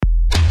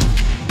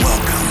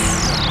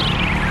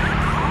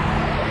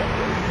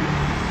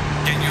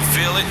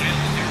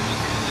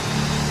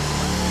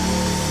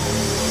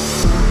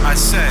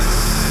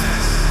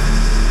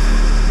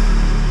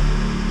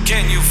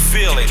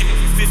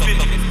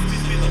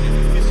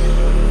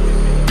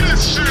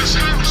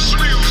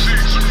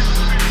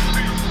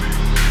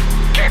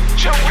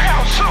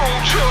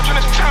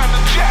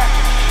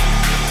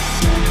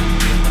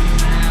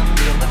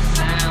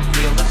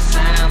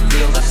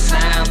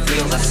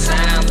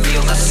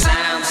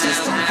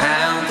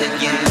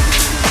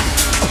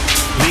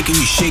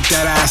shake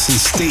that ass and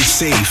stay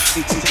safe.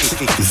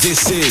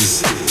 This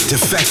is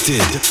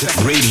Defected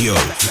Radio.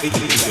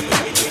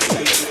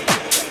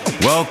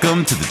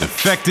 Welcome to the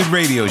Defected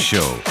Radio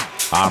Show.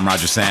 I'm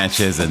Roger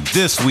Sanchez, and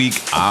this week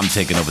I'm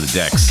taking over the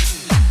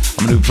decks.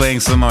 I'm going to be playing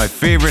some of my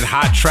favorite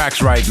hot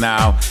tracks right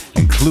now,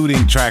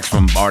 including tracks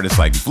from artists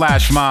like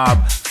Flash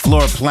Mob,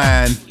 Floor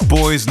Plan,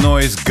 Boys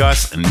Noise,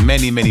 Gus, and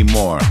many, many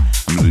more.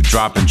 I'm going to be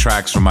dropping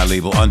tracks from my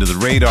label Under the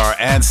Radar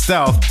and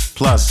Stealth,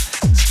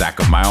 plus a stack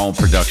of my own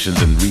productions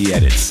and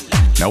re-edits.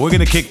 Now we're going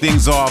to kick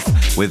things off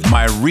with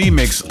my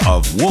remix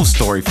of Wolf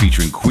Story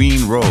featuring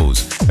Queen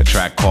Rose, a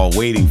track called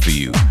Waiting for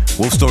You.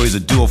 Wolf Story is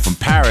a duo from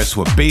Paris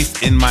who are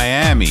based in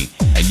Miami,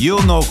 and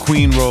you'll know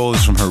Queen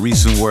Rose from her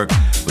recent work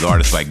with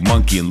artists like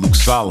Monkey and Luke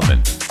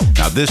Solomon.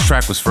 Now this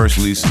track was first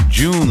released in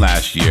June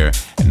last year,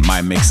 and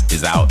my mix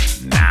is out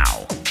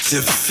now.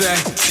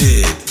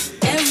 Defected.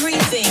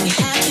 Everything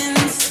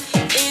happens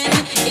in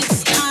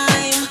its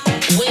time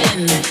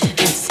when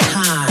it's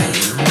time.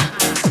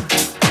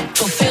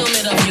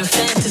 Fulfillment of your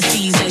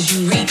fantasies as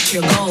you reach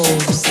your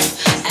goals.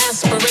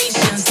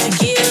 Aspirations to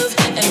give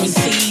and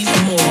receive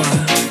more.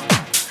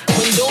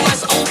 When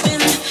doors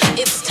open,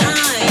 it's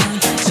time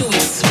to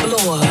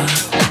explore.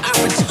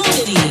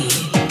 Opportunity.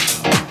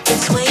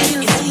 It's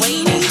waiting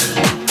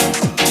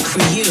for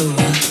you.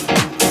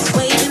 It's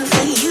waiting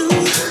for you.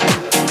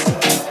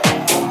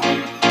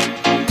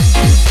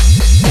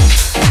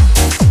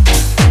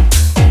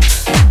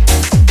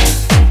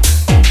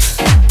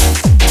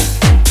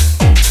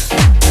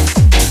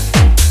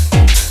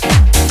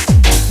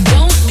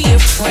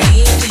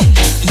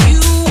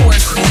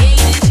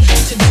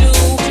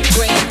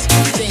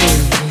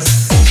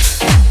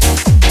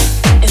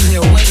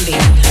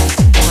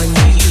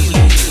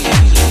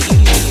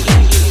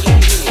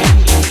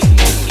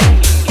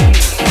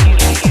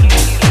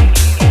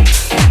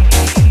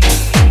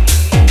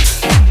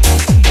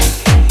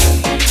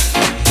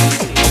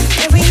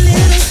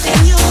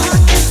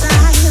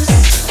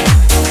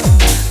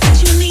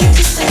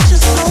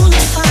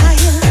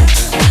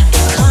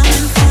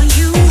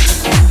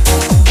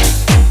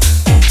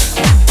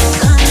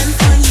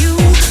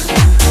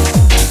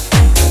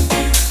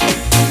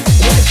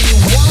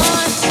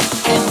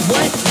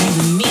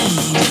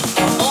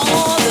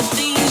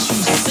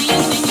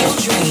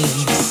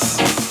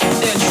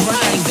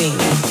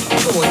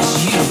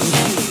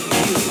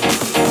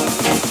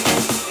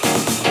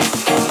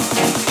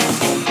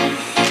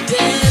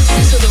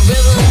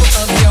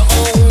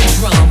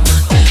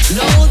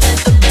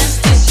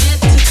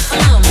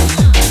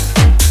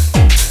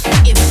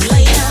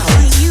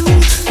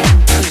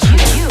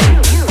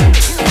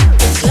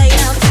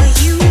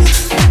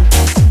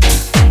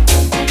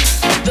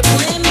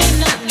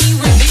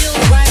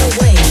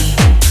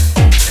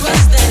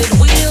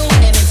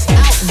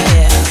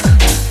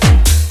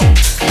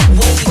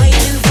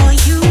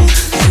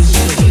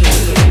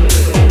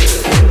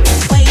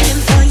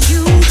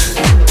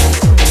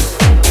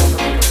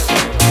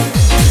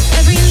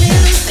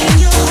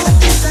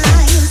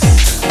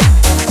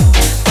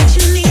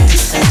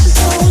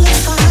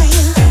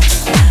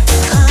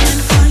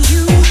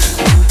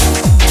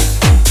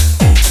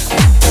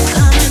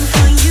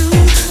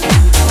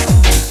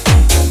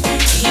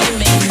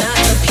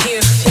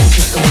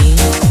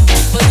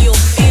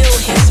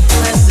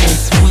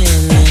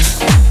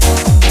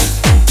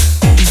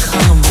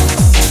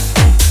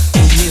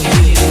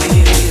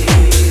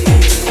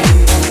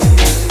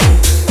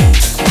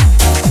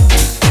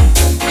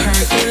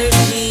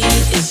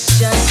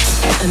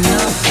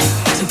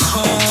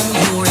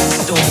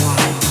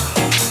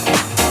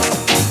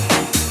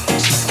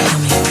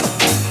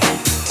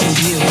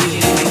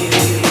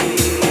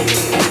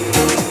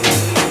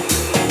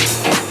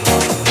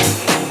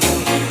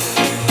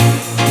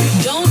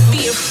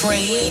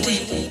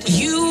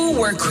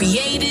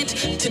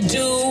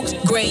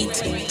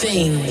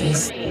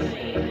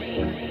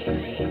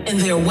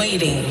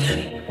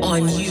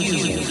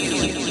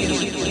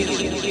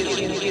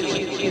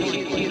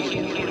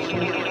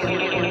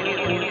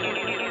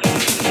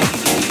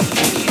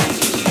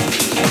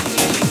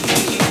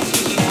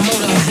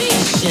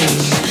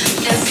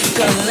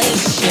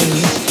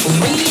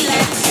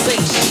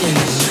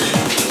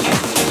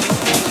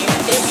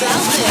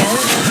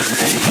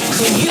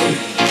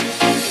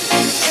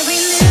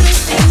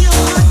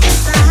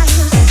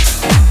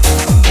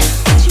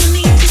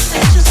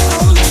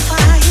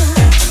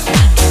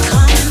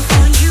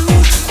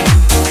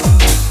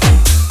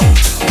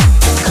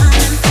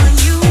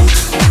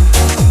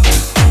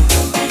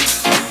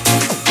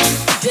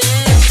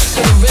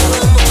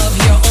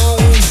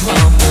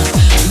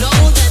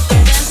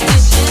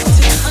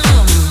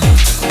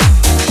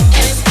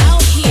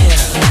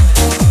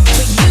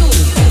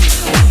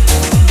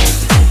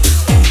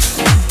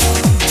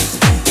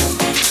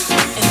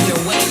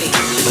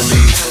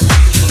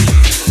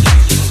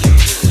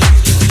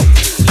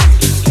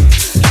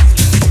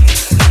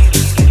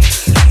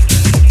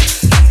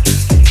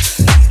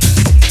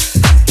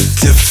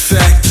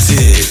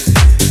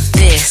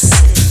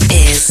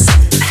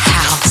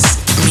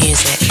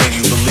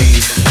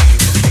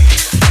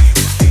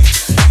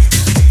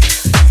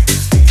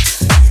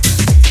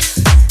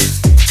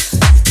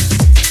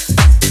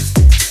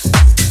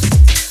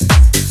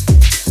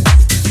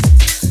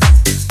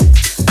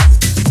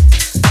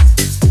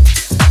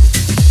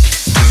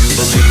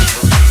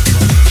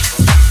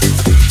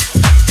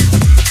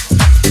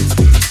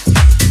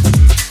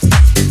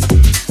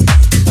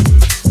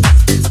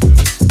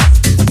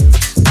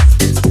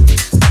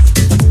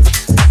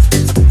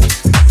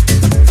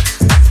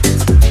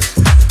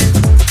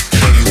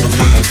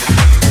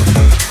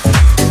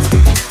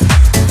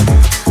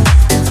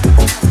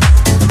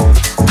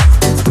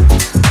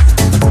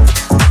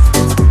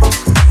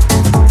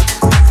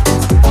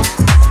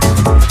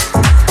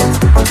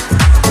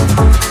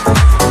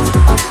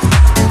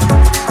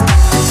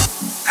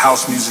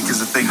 House music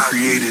is a thing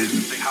created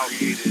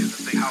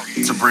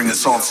to bring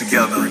us all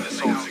together.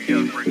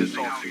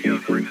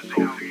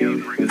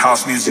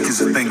 House music is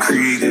a thing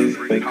created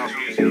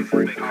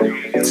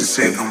to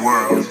save the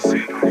world.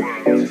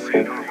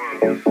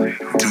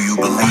 Do you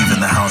believe in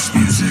the house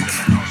music?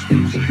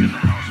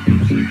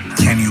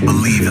 Can you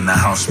believe in the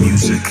house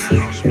music?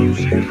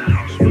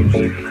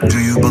 Do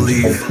you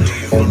believe?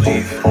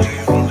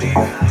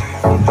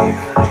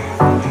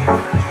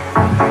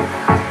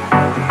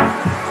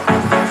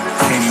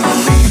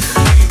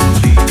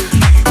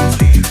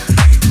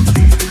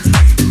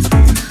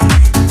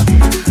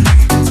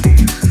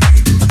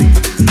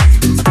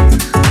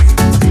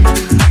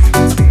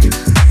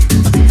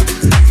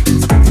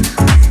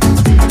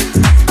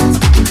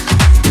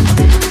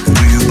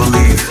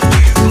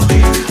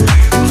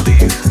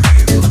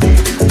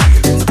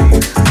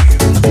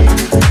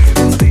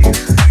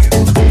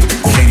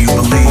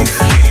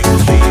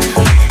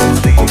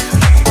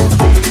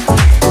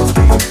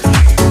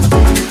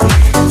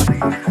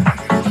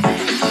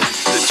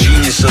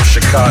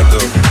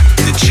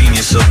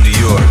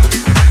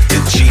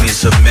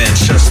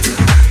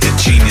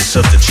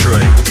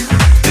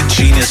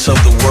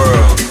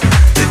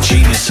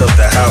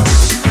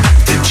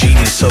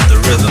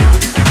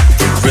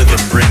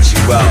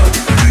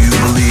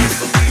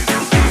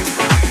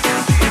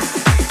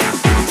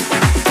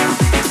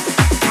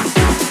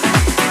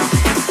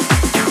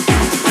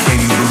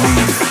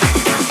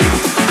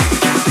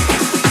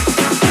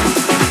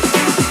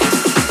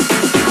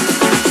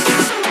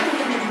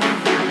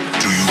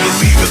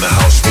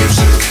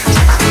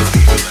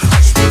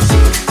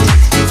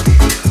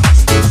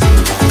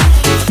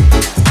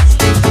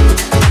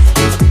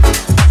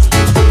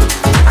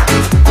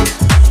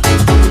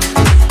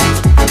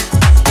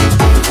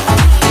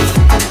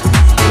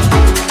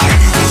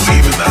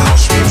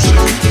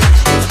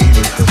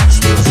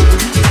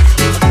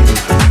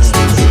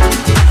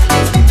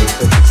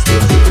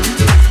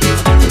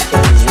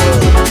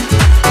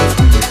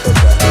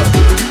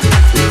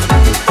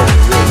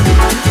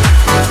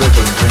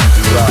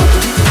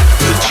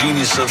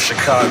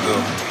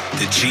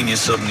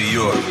 Of New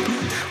York,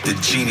 the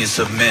genius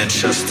of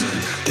Manchester,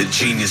 the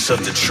genius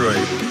of Detroit,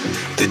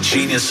 the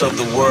genius of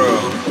the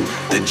world,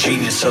 the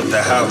genius of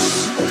the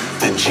house,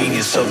 the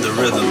genius of the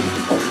rhythm.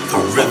 The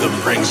rhythm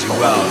brings you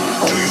out.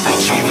 The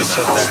genius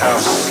of the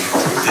house,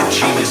 the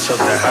genius of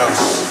the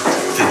house,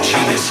 the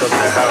genius of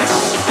the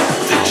house,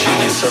 the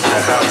genius of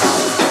the house,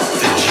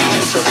 the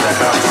genius of the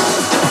house,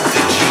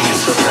 the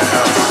genius of the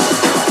house,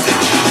 the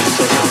genius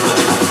of the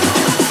rhythm.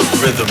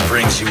 The rhythm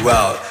brings you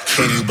out.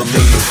 Can you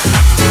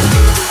believe?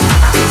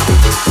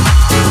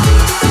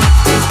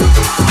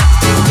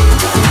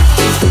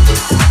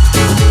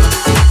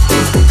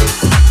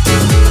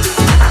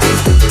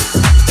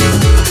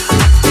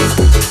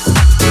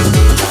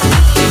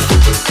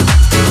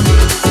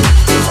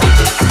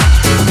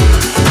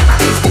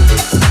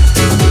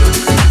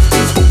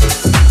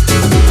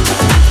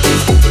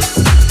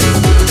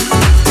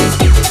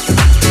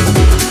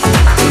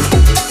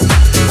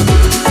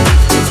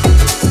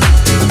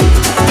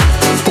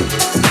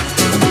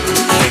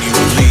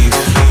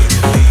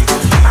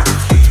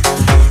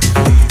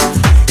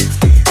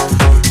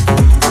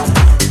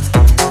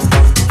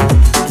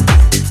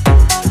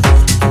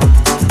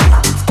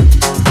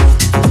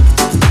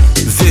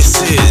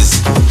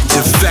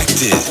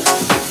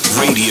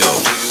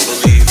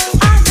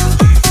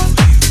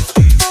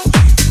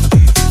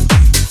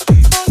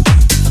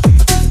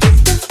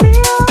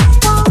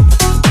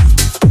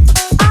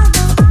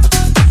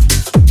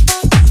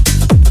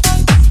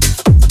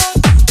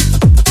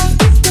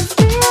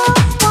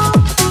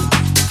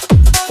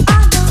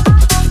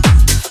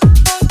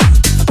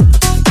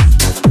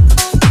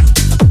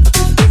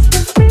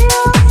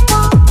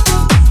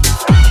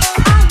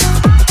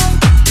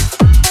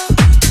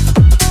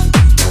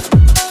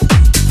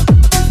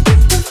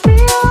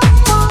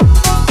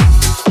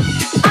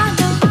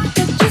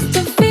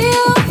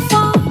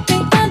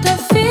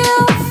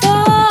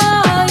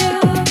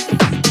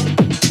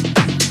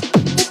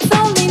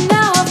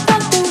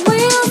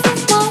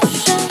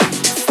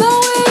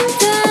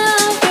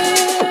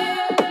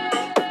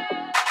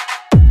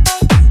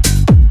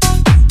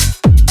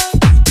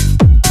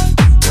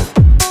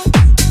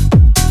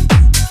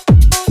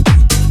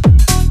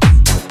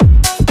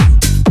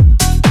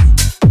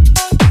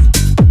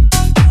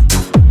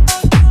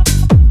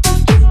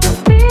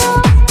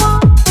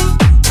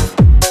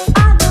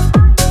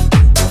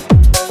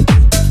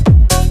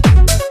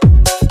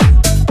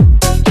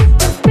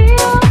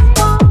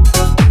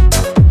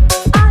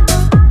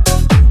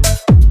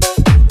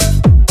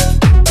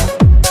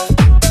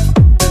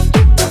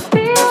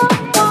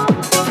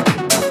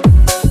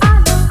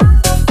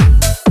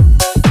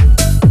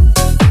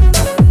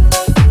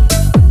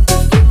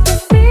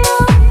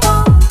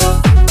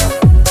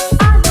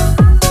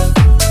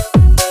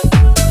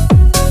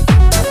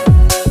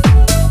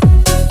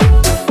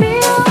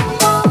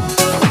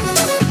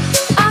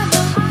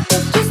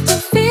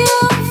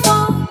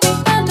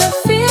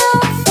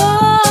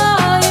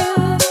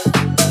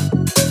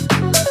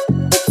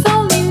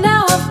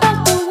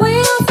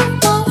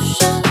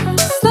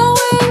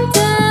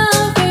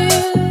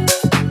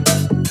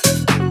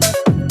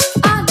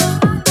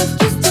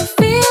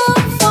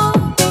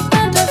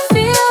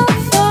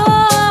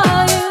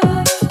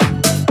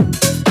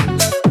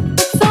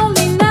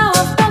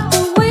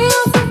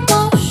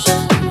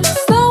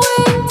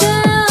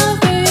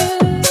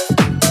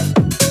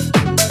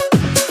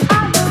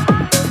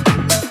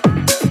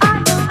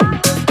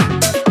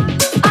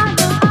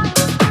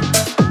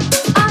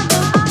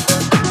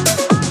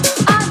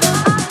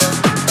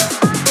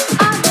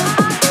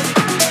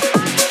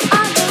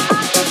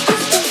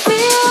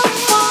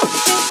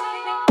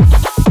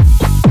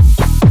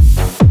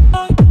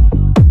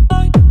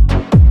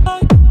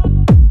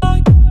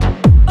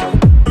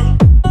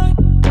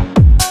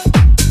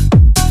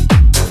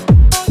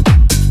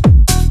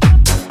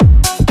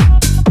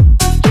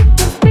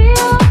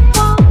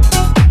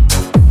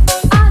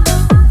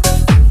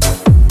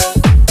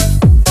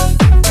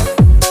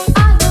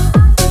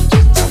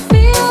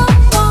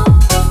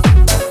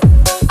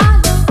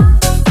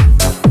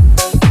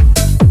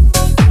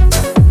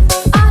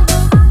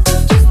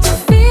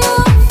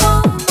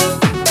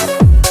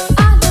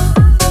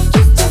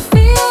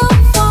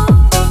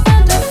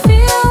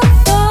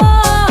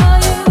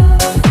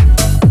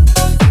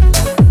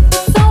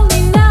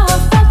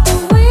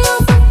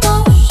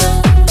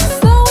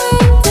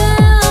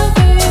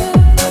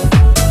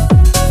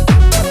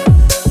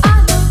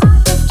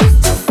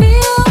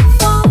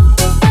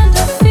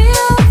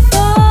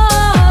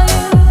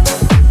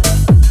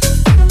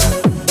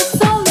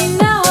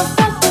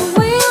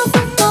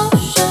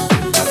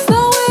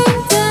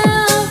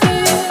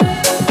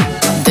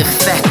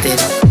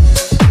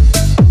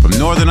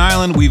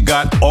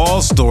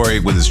 Paul Story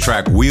with his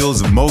track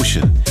Wheels of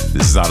Motion.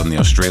 This is out on the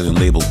Australian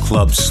label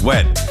Club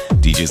Sweat.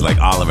 DJs like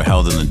Oliver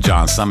Heldon and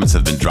John Summits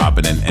have been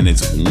dropping in, and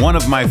it's one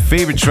of my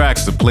favorite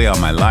tracks to play on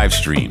my live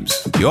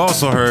streams. You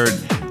also heard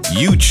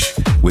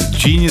Yuch with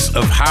Genius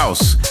of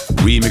House,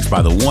 remixed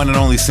by the one and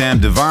only Sam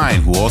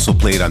Divine, who also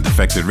played on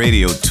Defected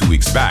Radio 2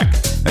 weeks back.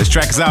 This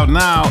track is out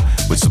now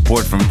with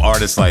support from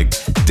artists like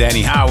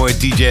Danny Howard,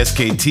 DJ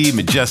SKT,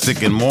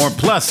 Majestic, and more.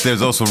 Plus,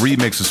 there's also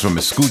remixes from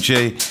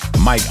Escuche,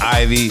 Mike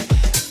Ivy,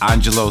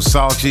 Angelo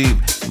Salci,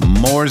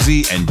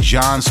 Morsey, and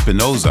John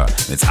Spinoza.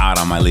 It's out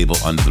on my label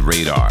Under the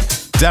Radar.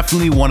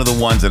 Definitely one of the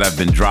ones that I've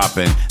been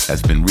dropping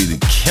that's been really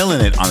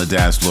killing it on the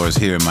dance floors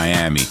here in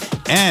Miami,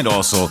 and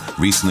also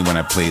recently when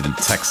I played in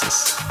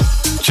Texas.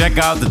 Check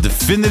out the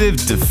definitive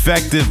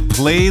Defective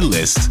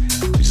playlist,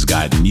 which has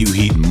got new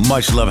heat,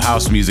 much love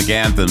house music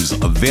anthems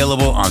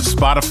available on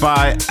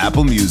Spotify,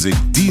 Apple Music,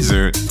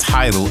 Deezer,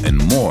 Tidal, and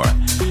more.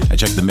 I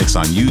checked the mix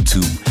on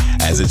YouTube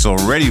as it's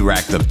already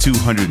racked up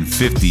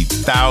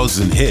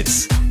 250,000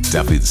 hits.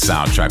 Definitely the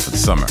soundtrack for the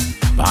summer.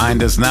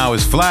 Behind us now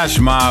is Flash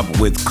Mob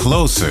with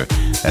Closer.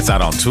 That's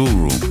out on Tool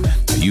Room.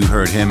 You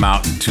heard him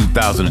out in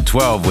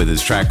 2012 with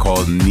his track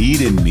called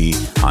Needin' Me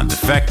on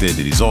Defected,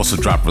 and he's also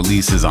dropped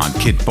releases on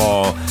Kit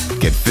Ball,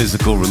 Get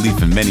Physical,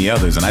 Relief, and many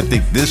others. And I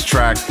think this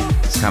track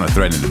is kind of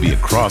threatening to be a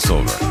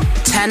crossover.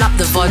 Turn up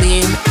the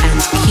volume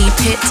and keep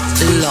it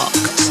locked.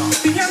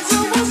 The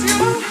answer was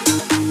you,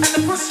 and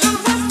the question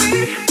was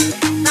me.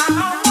 Now I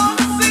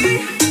wanna see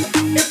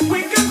if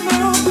we can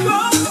move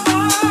closer.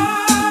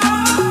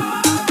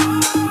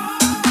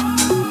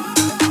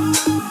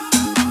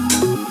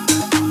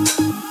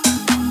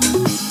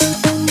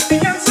 The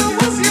answer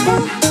was you,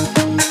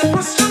 and the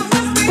question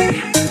was me.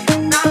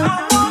 Now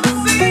I wanna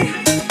see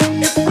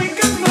if we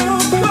can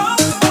move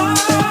closer.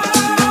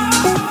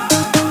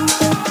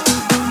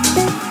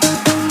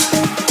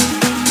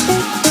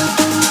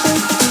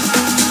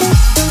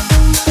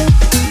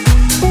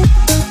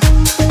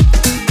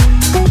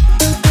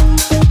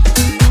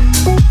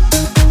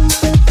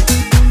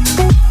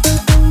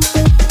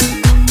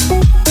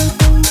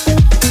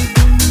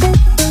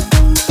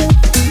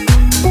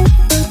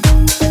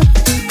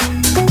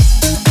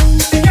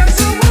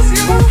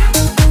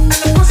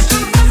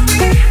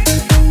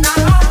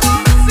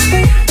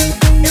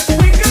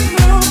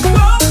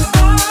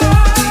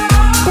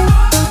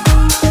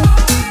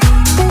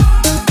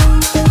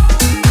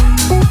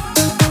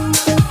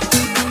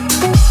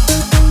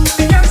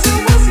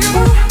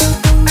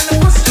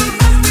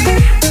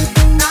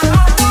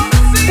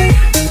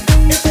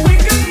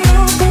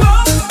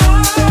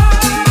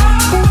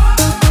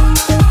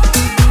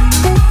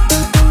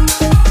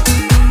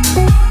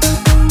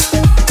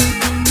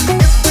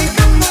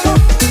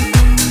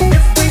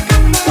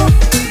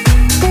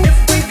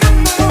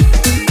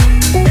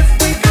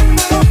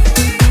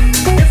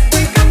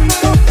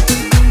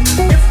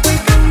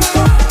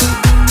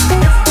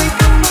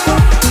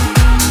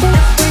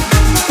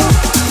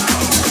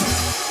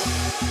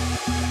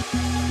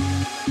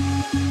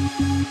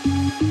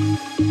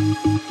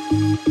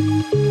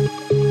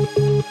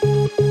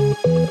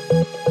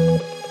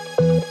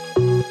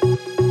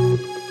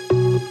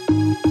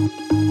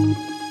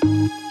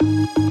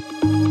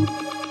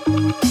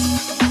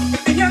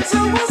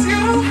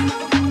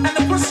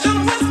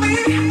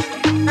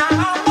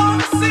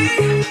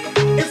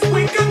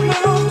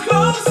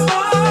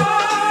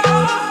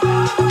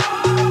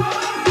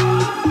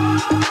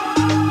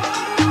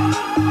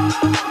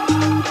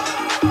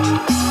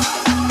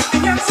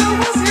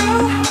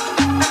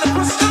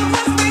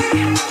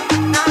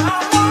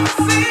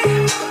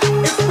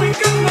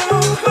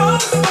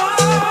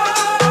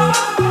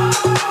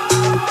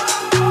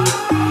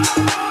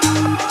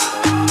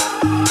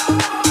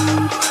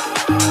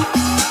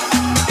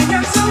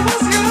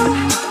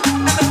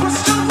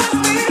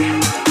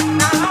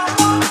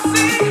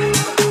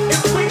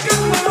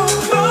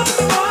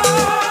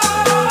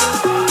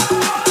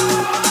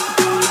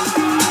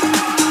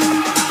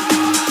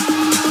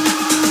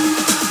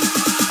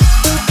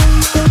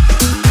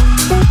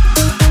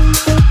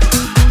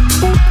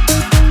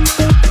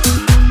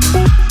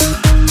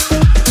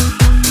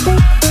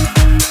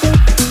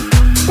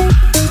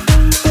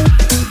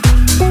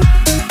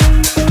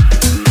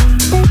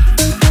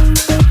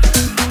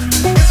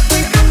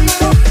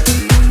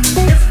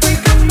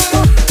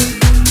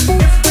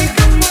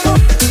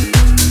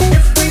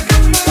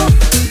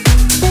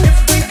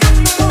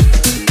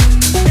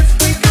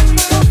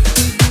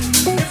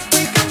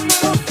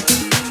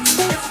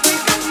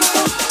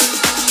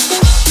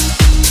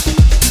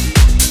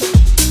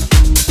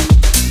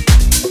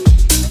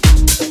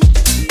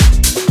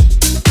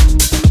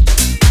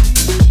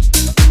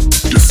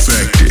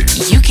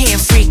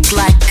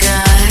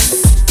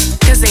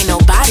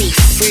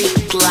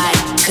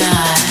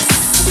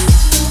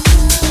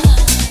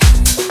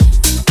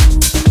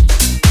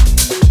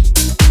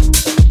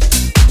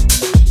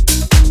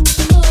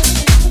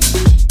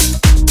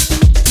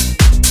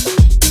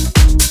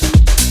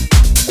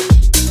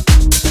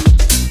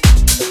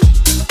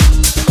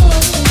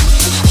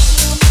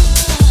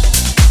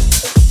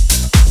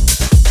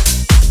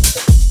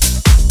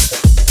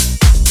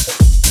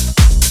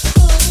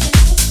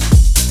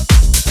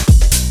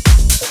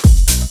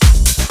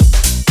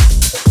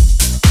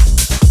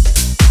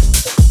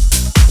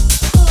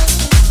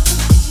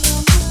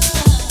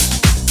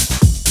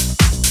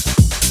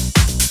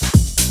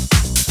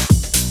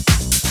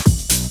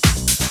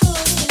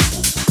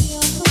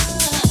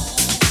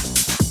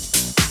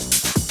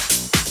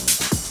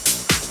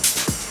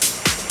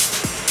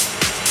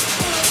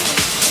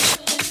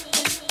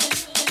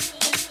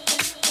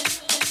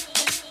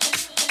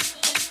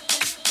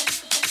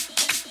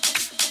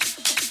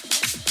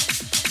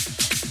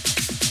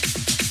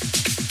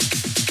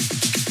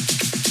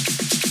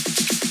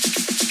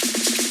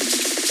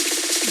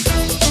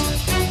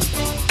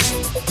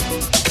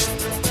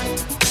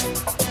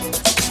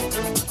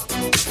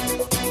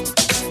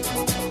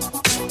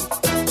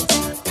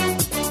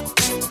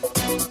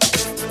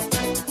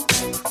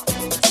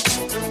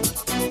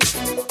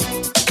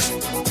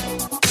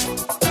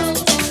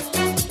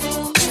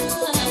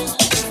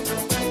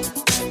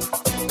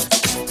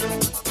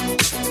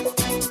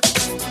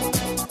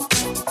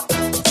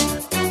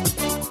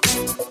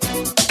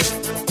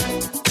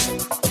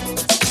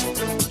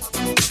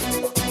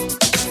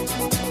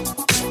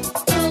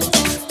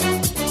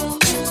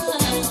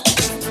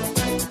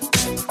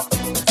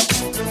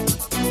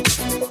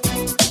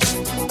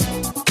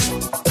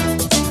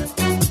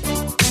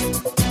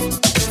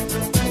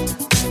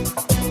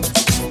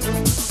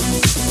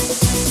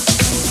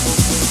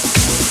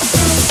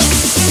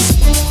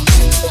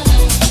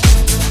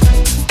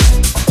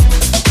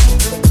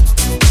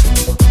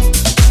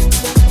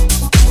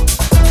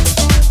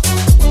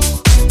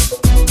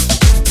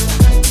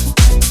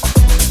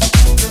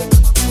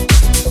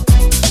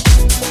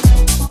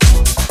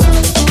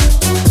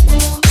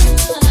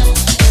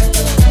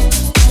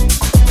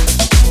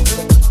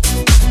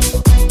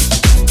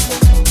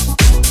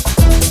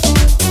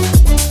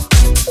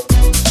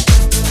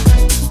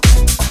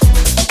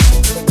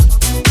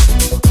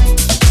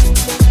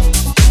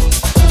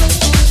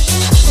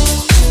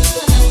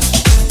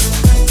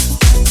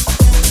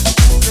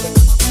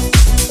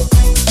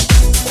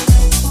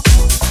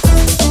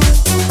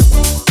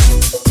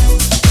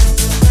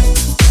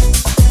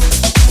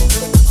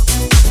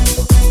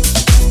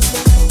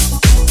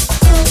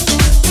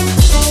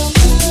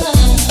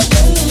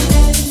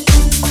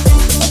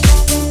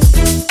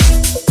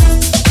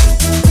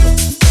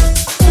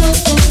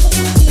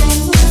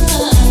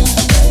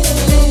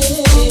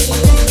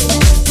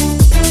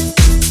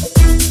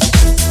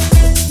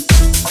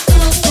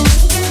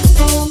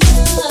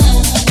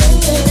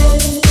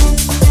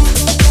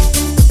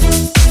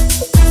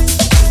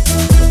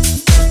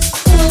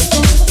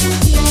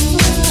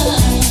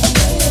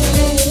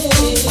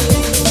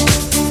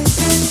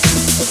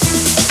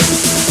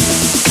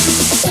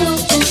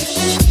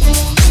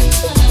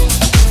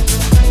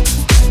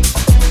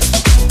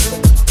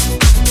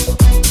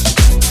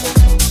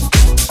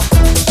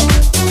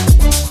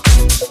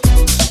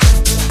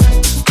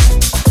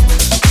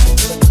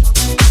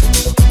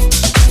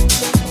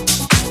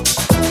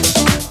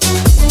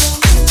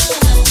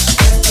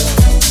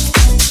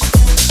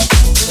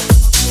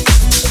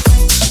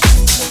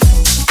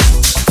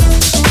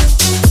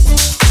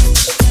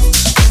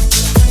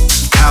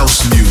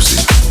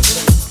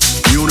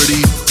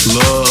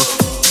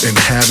 and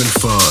having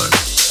fun.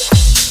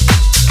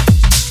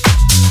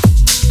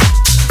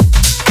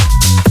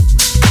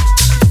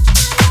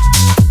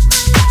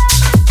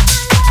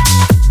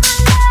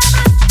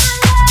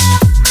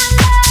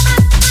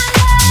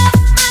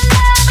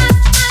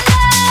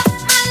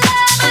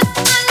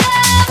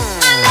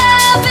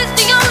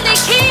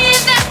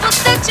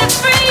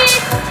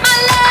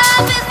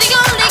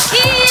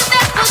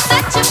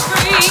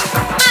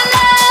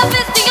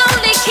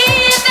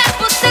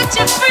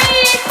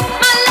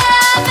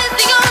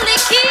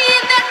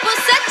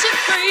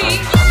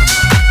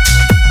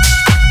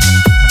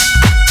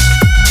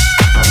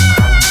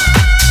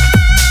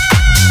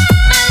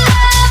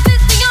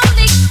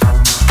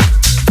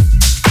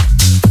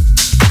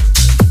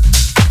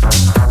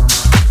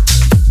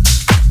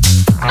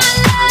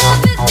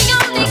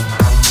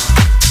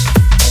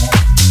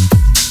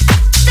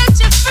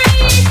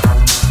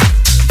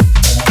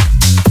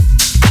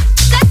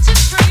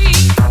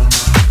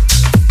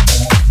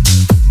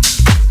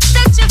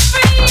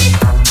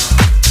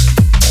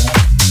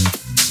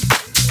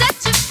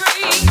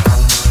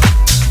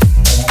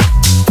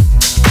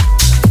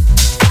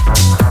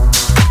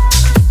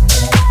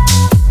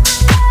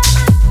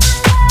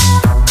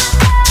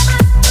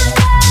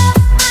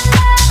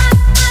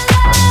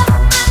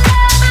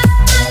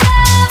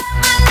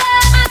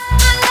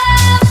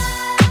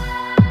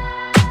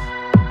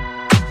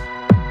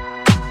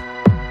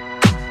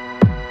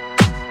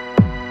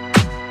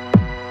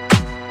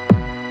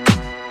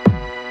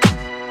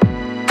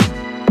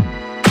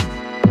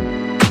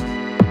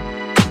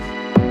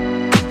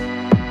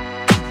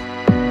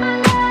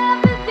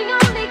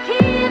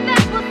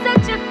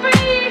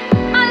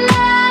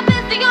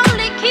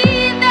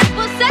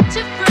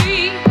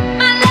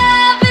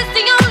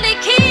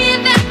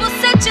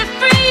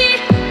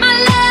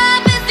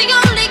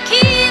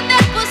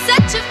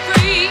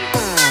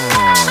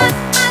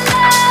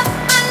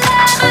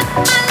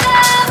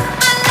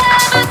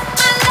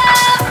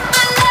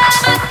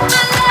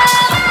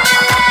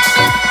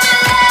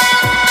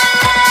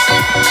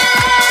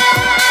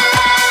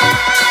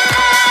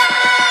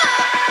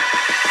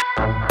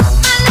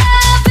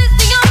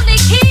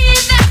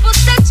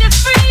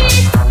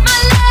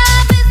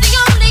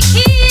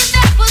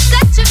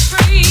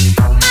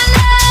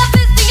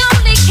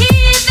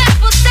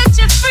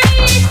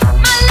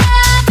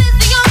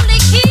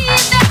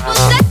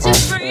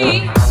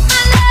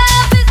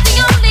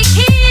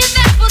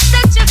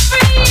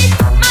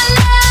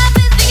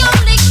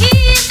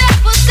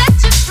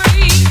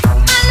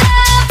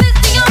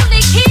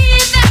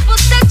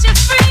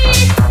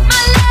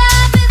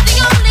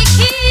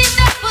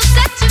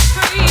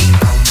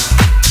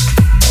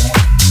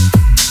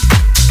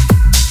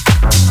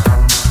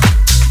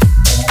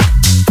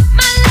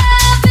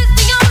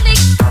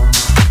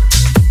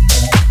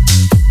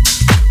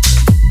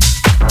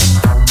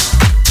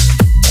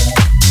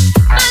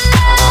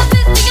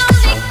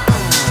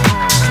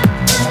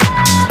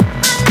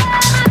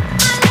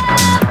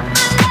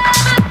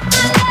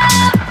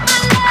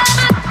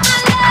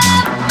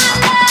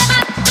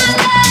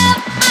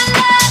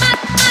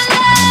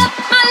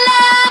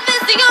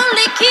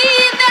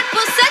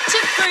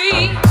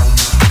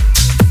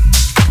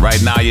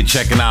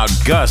 Checking out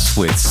Gus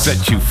with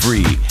Set You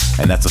Free,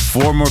 and that's a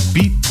former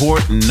Beatport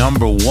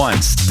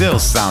 #1, still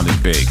sounding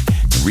big.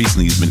 And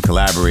recently he's been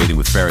collaborating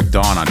with Ferric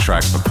Dawn on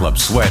tracks for Club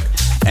Sweat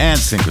and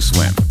Sink or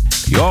Swim.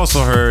 You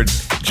also heard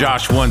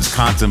Josh One's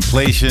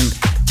Contemplation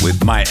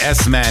with my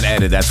S-Man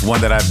edit. That's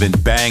one that I've been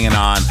banging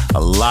on a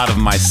lot of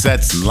my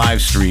sets and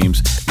live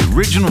streams. The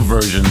original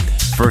version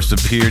first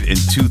appeared in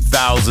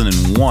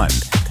 2001.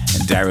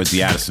 And Darius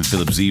the Addison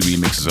Philip Z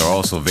remixes are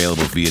also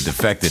available via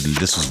Defected, and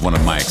this was one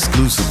of my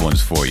exclusive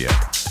ones for you.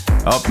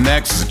 Up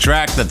next is a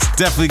track that's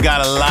definitely got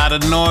a lot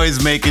of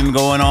noise making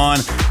going on.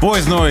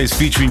 Boys Noise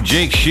featuring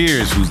Jake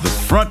Shears, who's the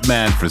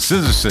frontman for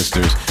Scissor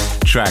Sisters,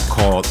 a track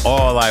called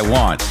All I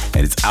Want,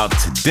 and it's out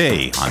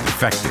today on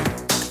Defected.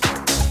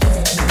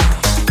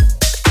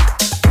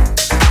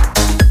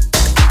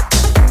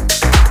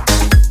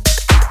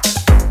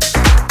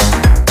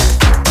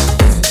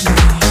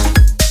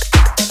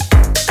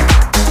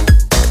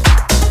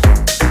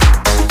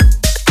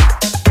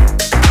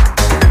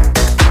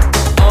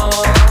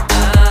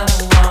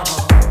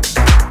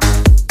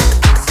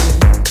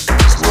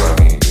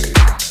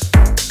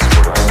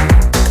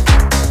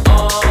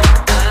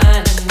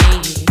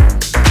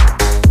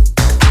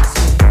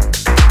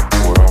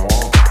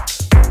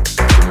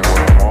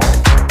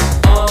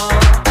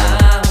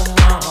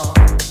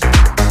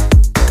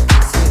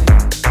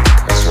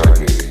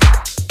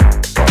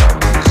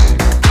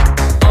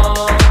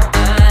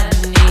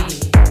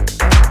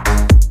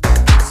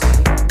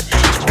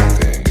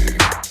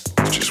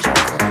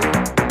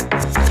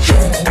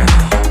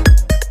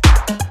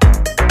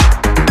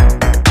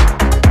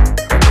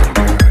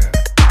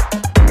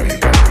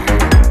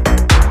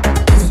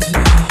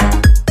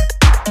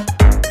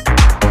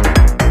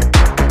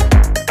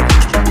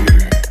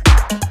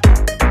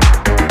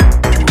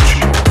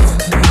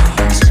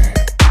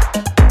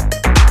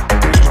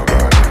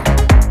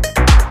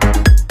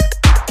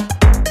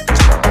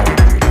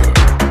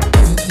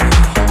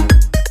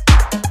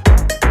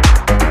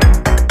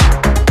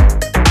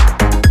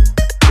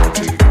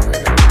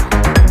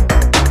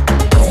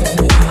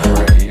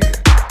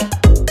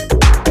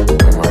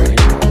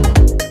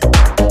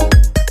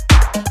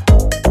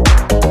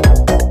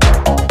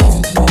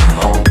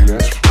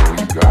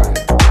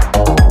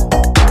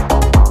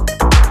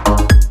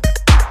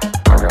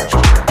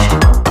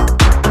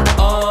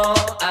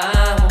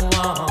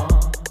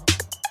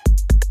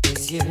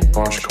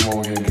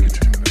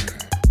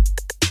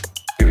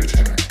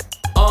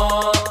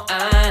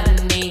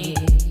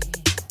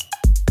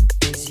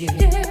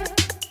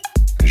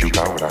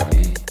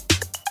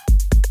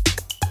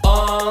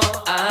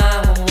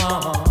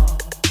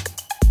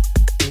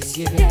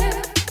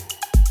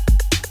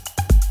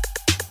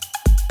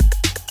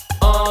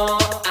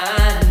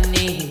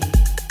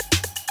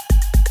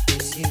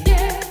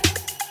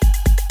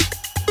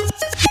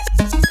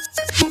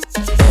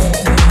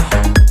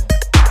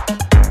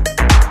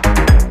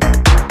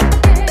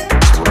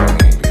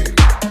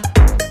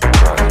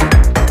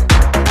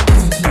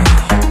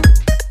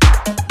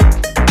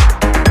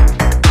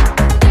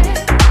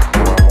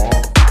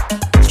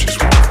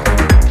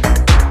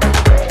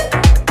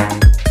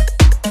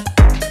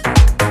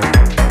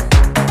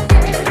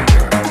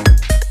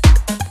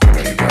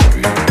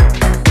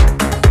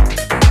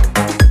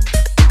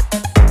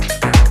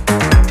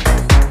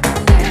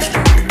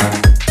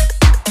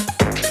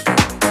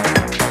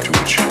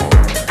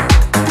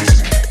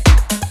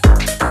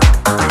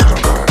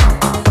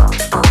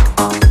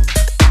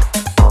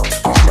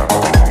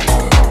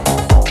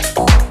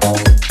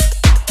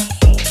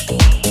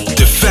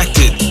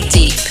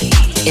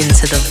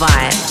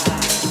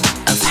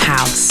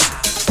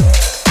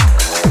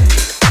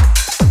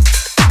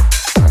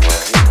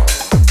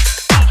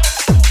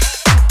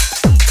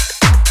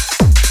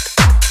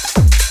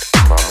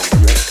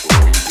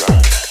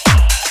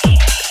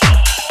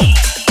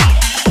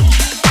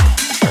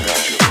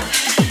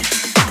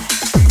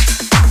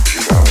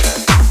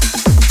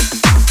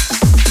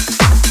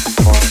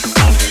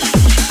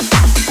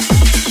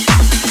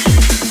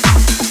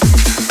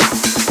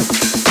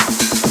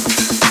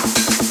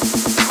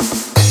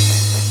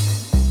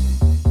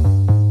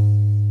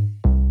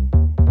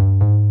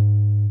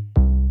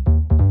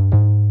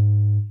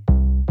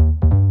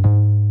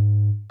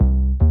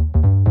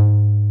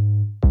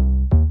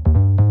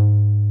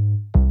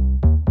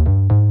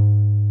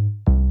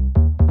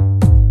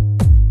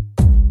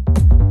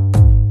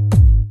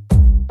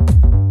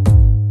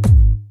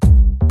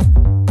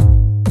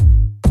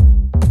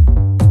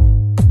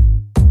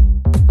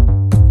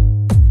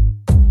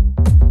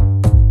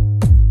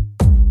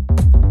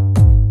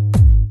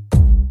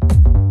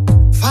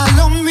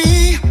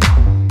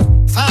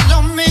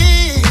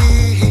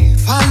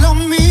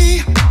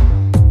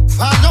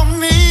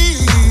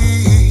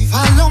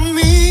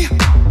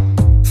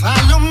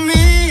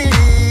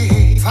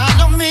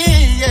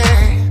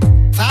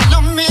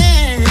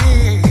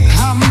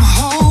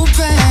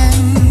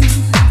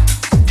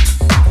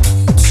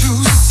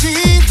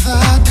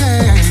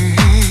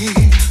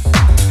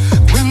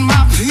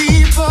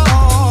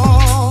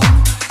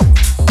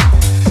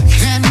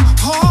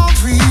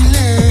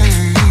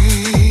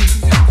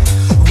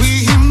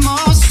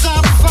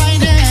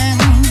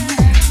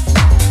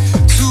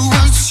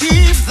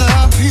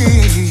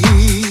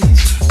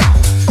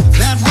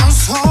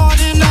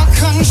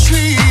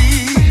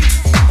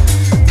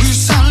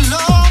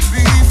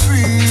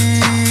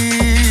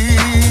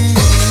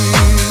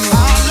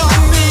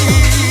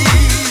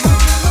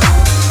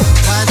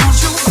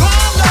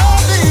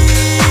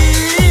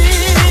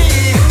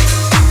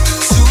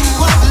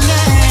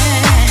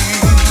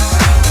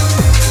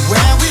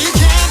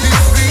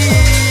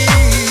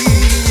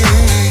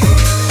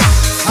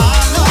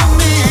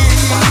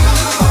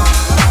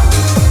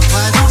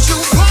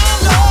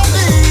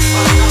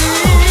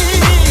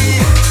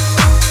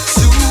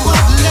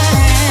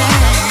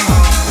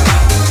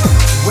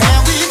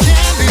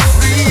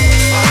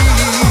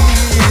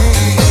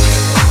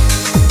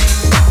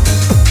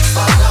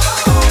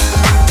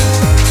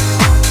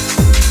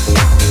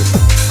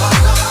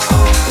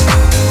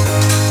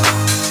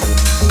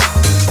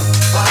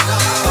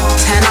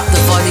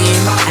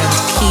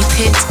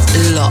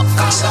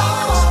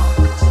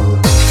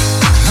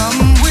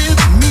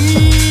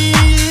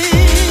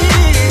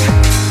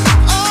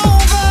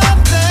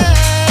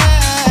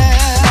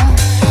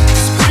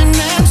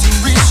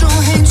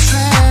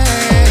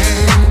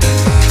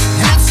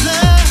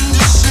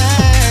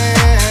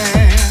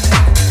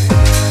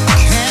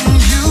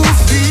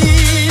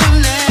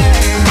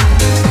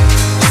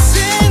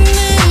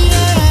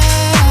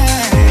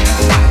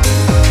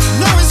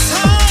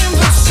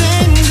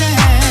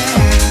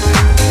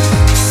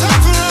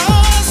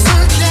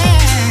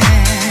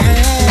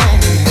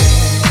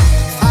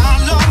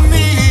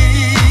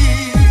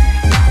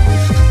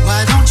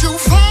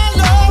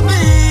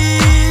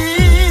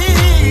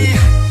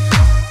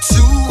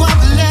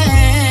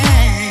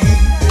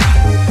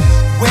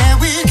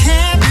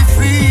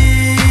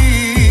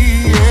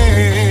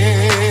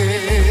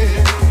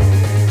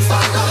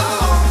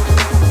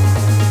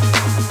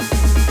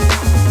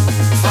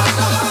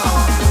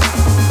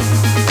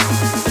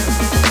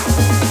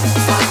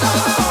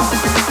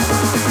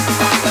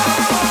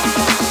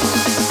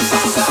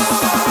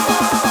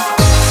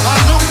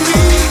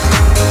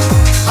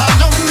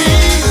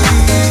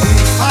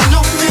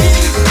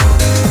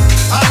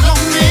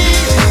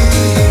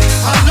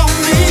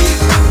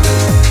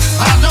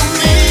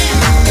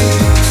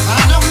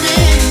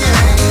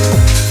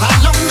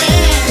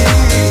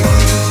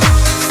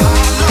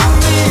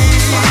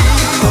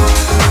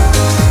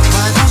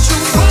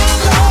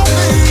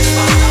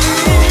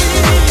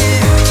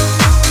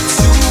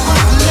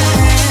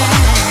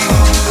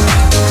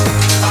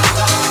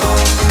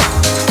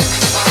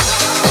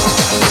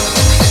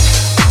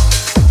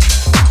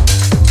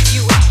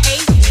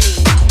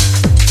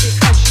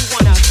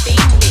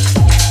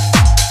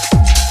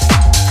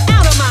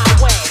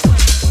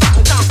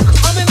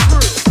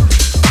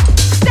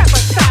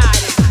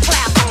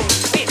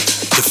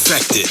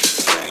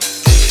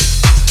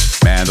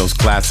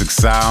 classic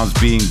sounds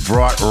being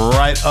brought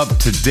right up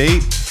to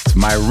date. It's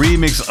my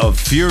remix of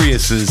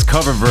Furious's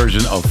cover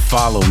version of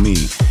Follow Me.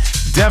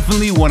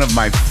 Definitely one of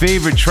my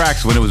favorite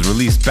tracks when it was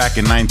released back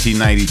in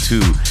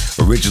 1992.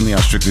 Originally on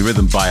Strictly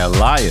Rhythm by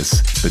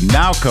Elias, but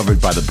now covered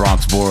by the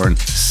Bronx-born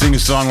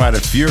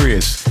singer-songwriter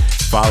Furious,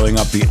 following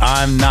up the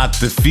I'm Not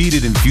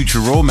Defeated in Future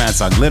Romance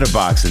on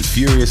Glitterbox. And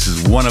Furious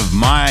is one of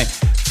my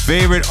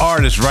favorite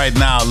artists right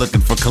now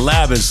looking for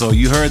collabs. So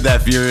you heard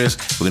that, Furious.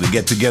 We're going to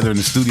get together in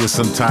the studio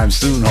sometime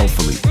soon,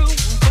 hopefully.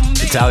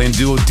 Italian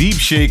duo Deep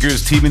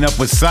Shakers teaming up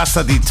with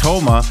Sasa Di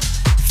Toma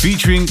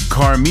featuring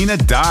Carmina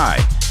Dai.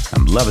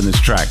 I'm loving this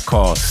track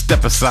called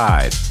Step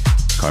Aside.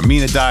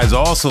 Carmina Dai is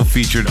also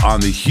featured on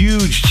the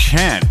Huge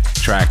Chant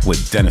track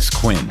with Dennis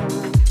Quinn.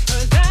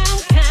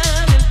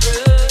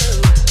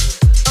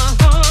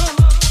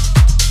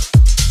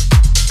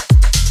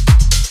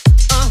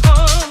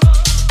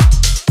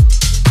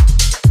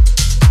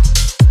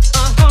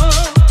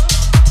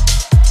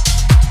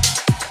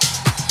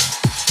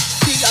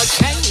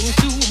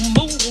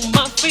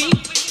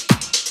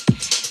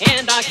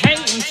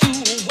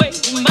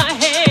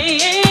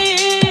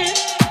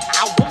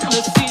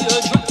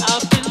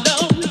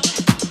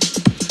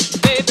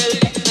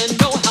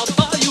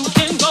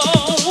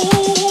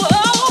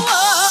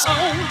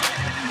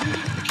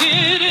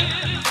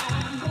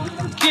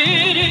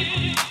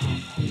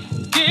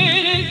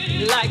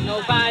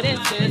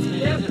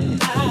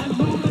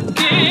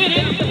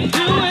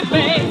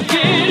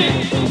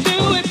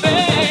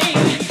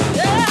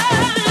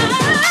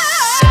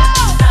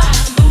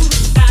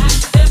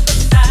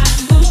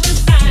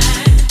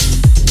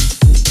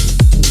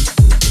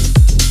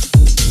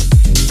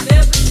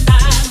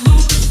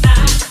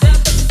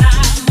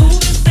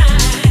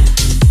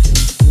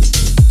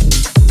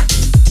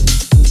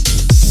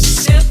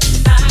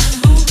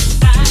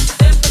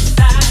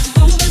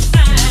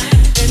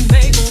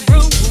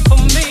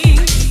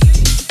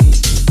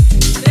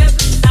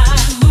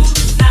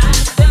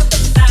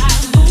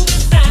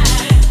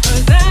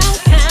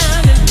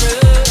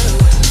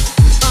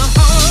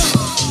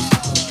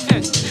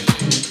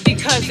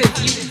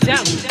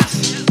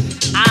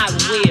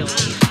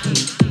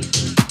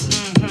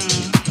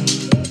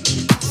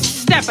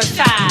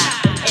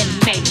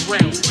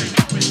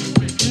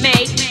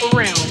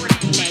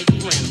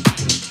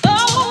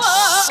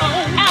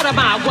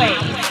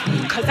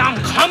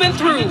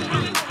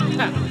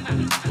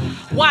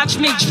 Watch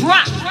me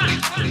drop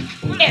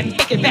and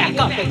pick it back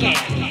up again.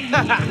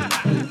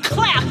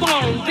 Clap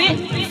on this.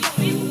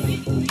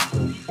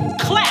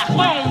 Clap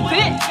on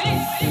this.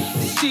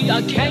 See,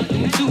 I came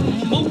to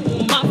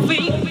move my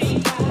feet,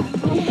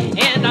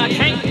 and I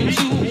came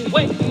to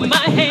wave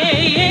my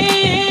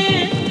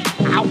hand.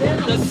 I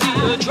wanna see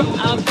you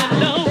drop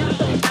below.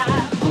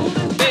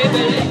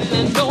 Baby, let me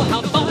know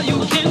how far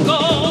you can go.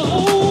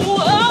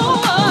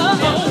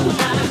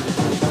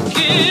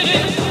 Get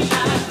it.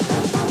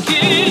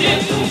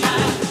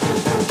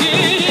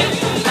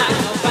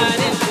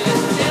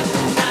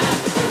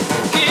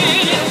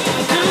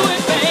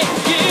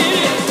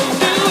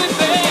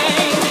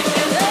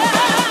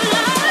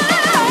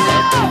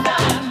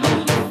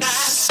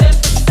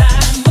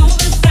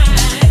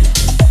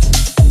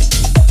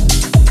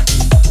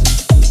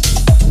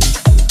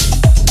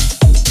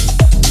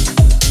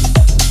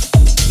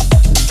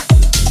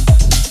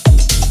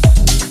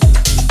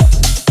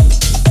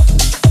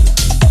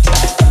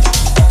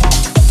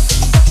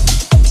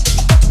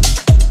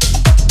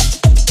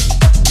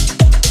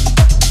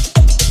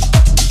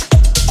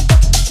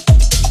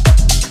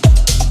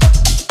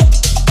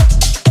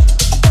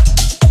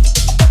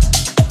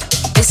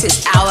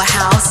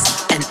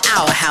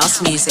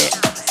 Music.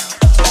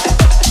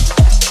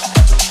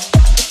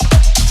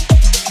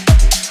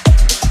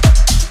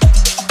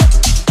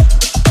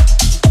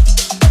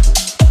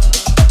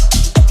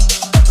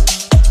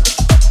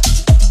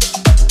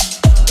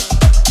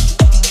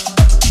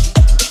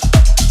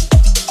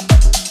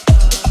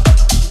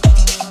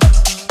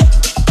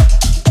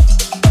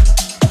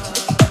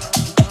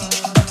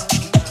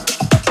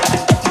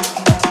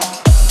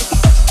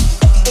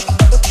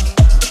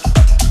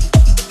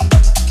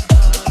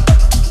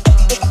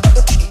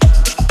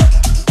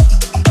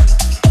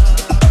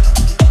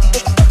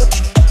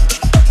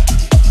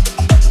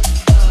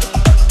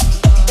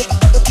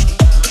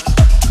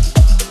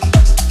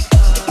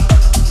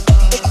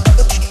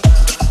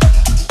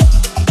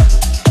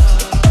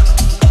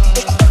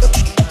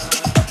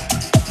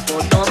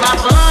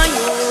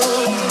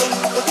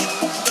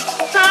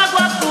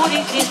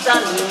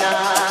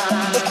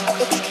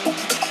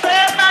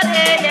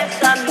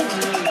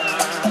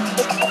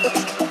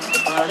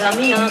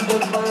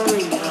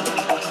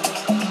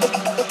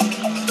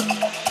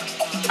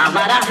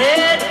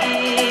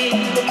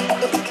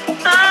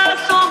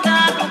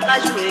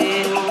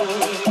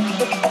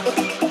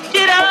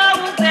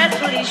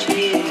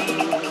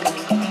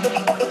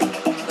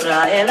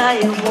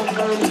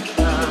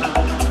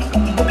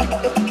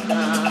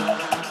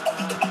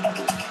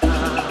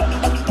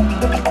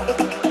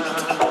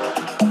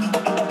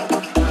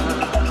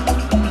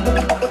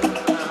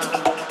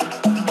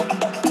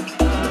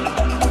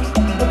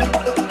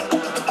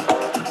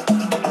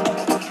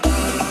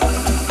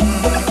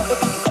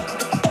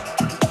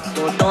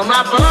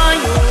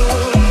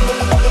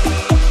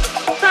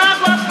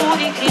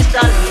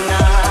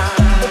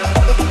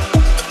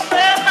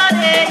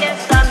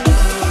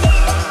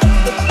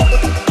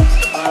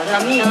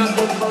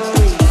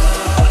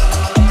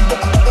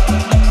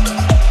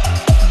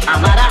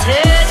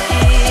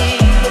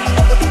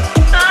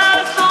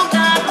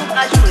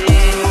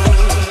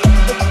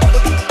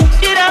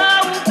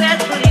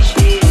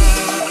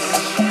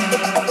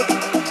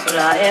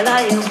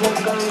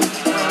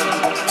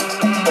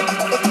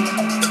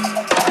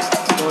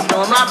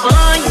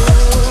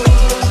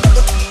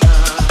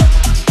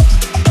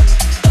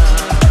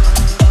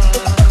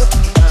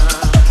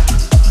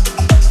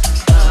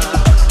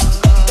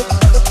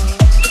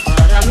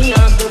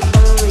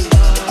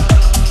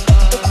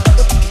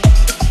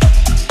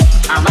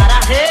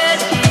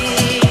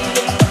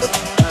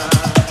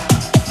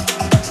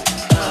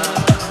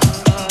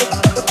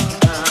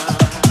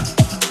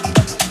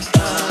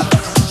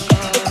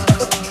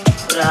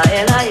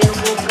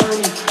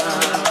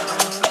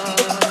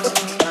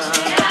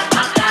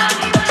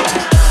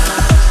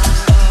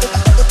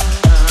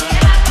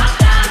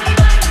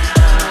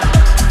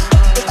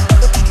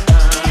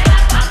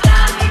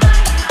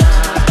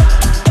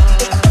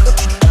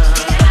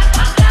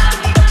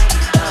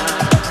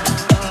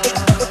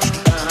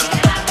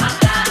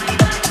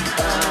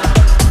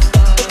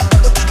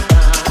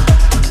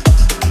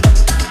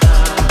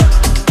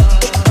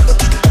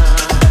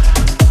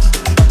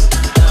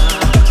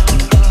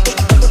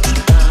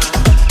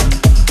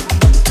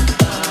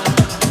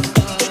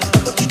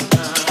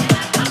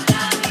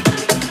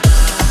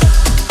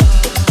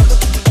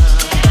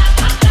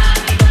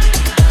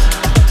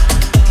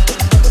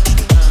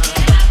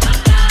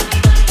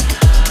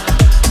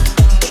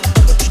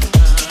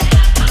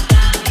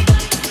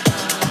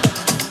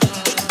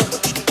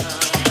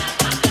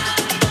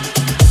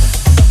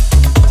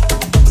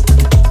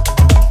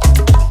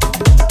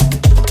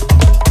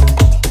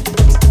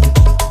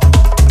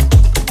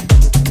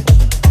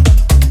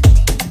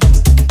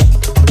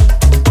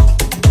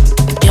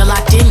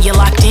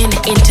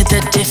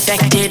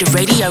 Defected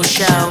radio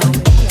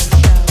show.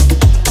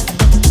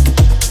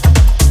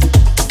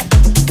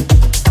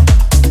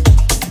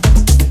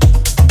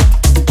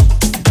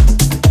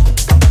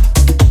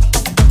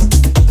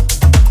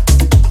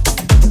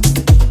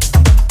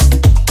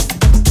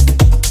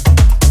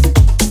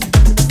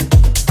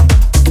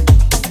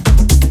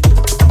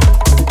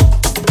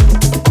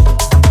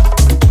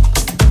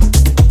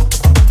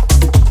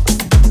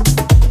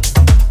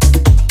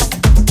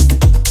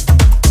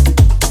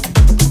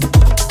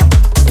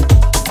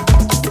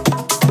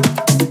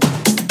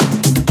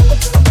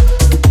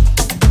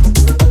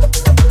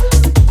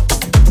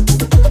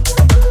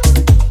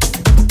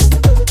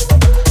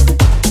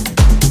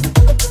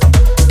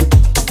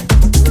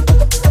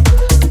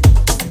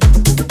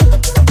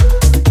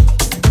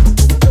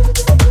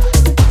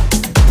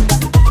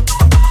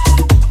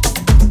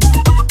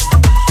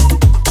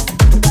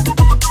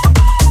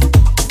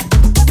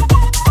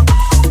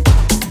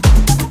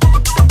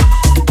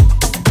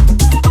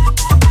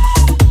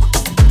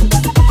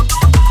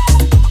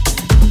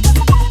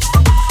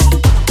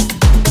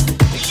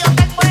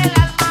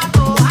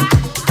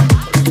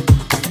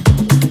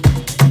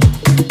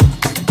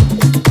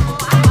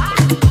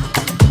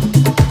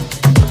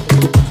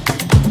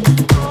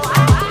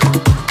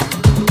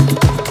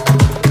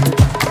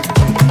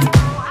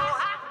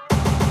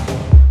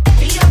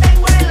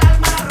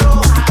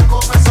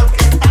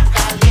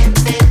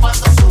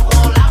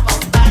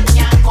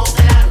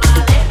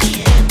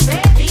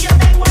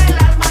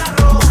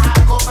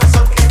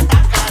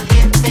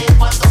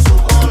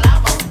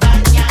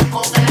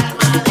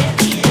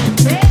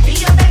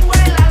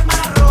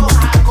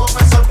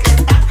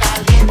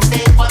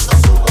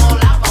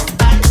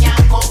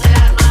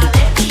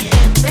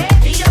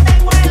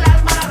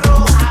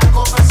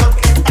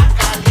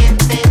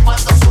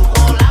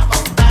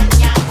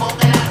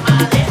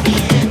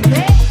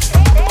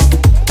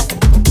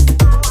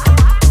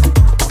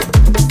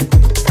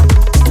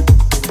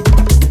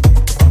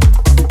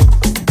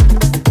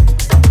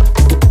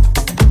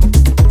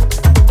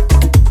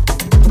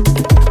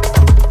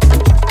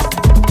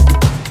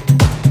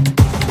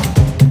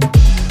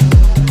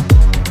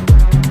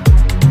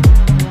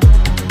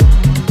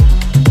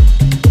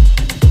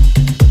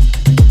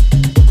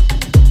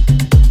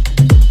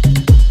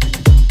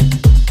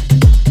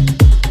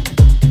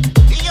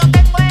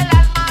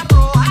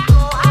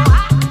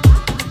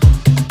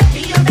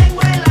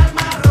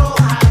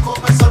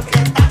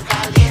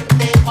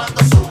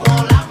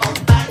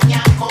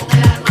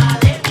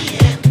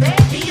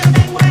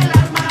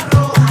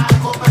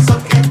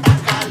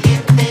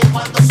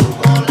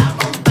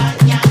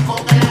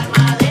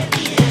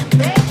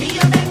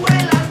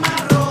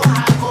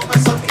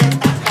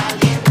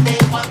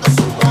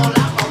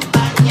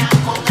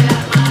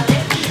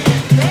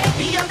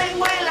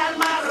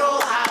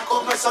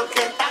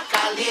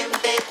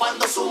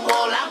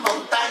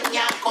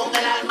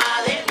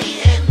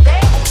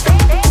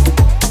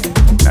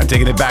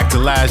 Taking it back to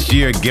last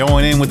year,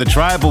 going in with the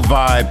tribal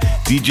vibe,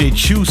 DJ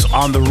Chus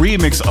on the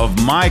remix of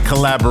my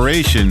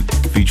collaboration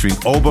featuring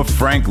Oba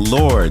Frank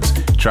Lords,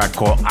 track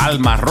called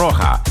Alma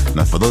Roja.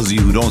 Now, for those of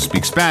you who don't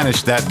speak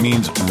Spanish, that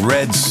means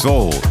Red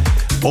Soul.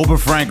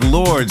 Oberfrank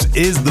Lords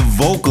is the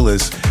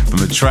vocalist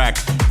from a track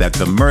that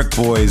the Merc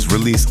Boys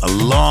released a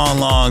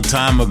long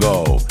time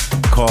ago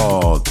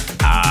called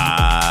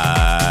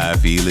I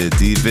Feel It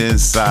Deep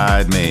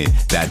Inside Me.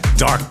 That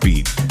dark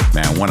beat,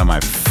 man, one of my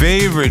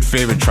favorite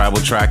tribal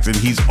tracks, and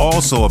he's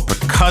also a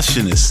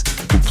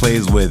percussionist who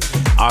plays with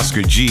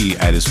Oscar G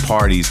at his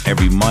parties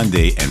every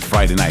Monday and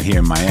Friday night here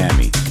in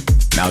Miami.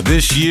 Now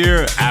this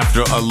year,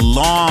 after a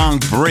long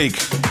break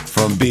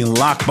from being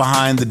locked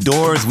behind the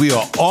doors, we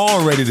are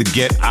all ready to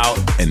get out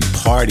and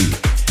party.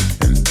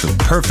 And the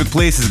perfect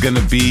place is going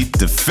to be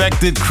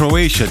Defected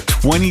Croatia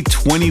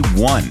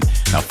 2021.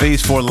 Now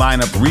Phase 4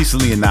 lineup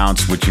recently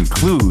announced, which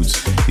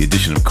includes the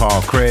addition of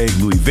Carl Craig,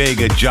 Louis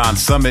Vega, John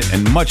Summit,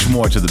 and much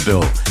more to the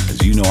bill.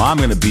 As you know, I'm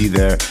going to be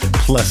there,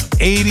 plus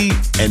 80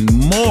 and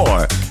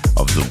more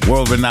of the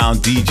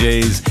world-renowned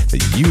DJs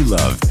that you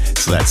love.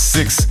 So that's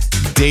 6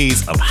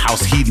 days of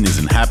house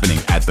hedonism happening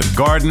at the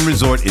Garden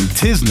Resort in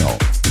Tisno,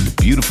 in the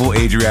beautiful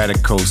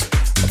Adriatic coast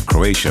of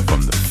Croatia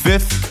from the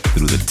 5th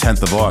through the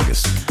 10th of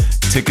August.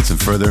 Tickets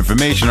and further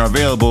information are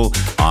available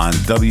on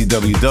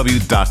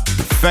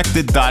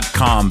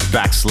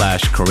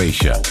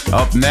www.defected.com/Croatia.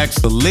 Up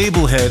next, the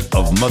label head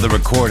of Mother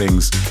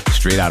Recordings,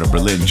 straight out of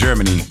Berlin,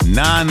 Germany,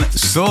 Nan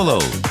Solo,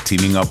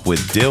 teaming up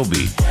with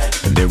Dilby.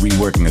 And they're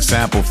reworking a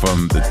sample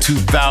from the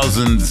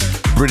 2000s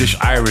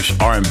British-Irish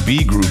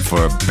R&B group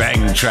for a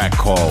banging track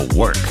called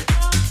Work.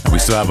 And we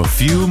still have a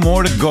few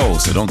more to go,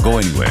 so don't go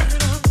anywhere.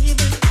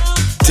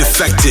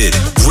 Defected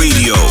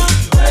Radio.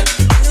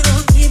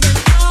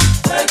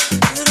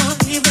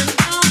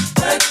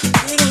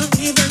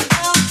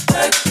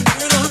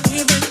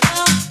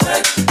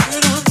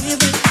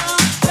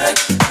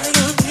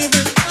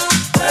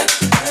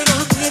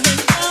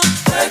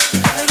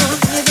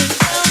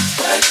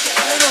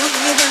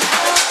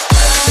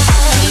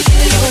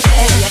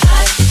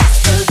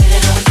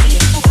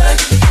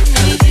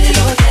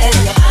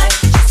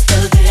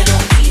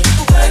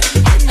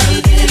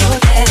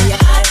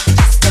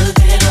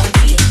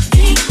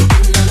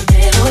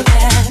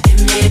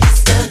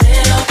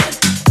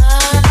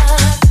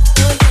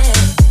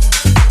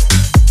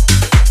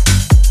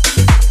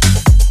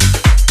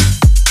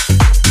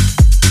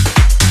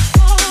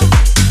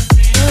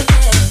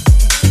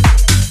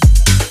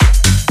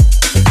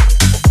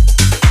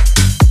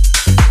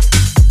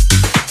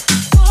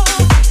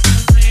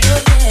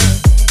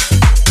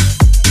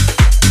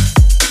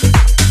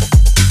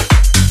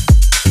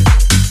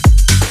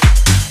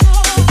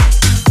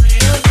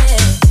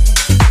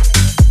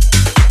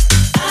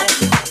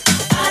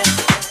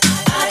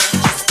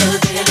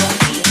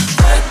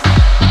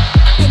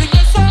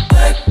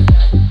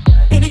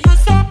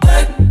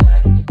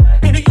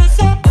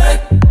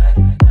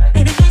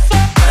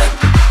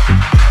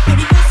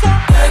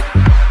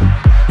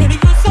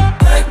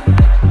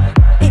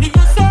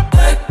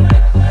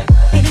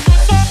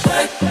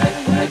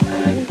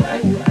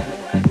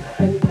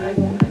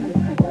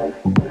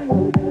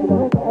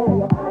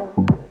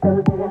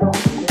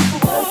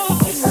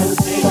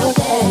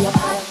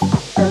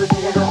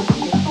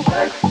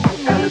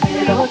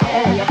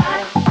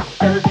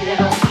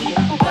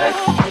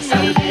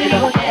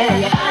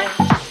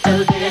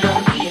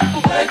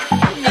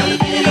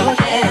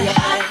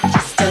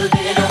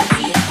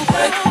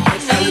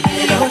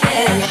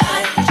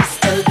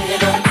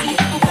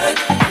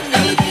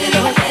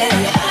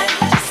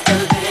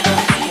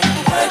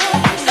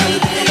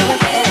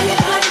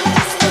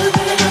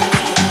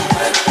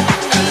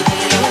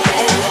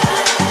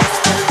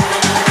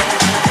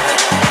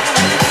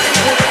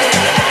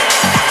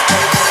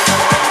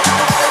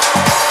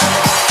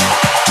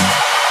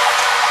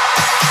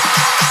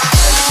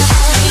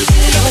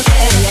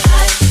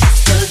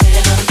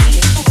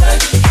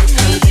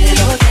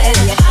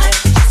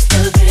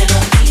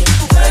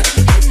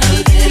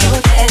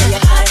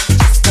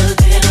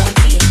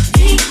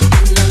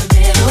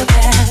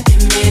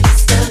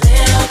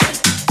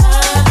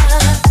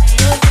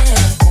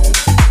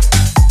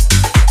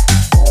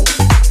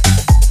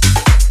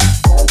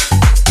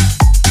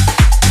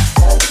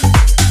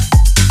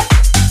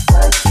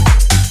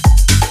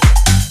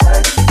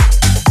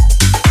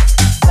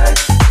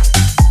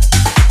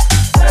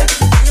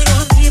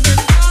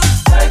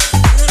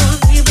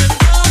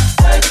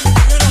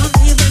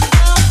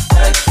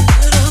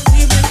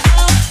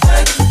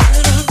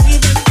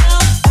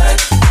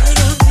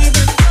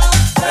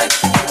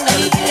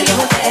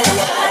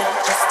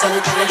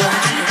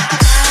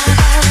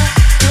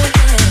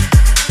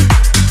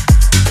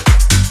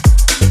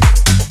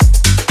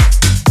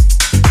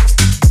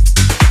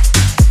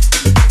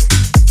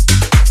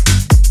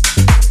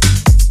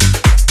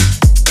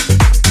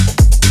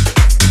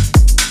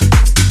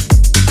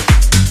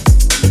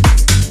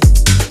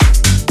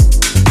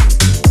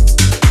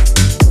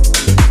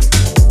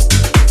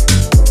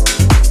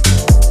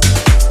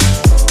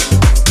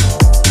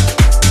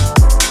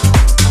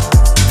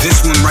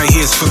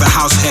 For the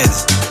house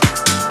heads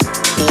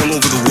all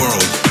over the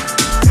world.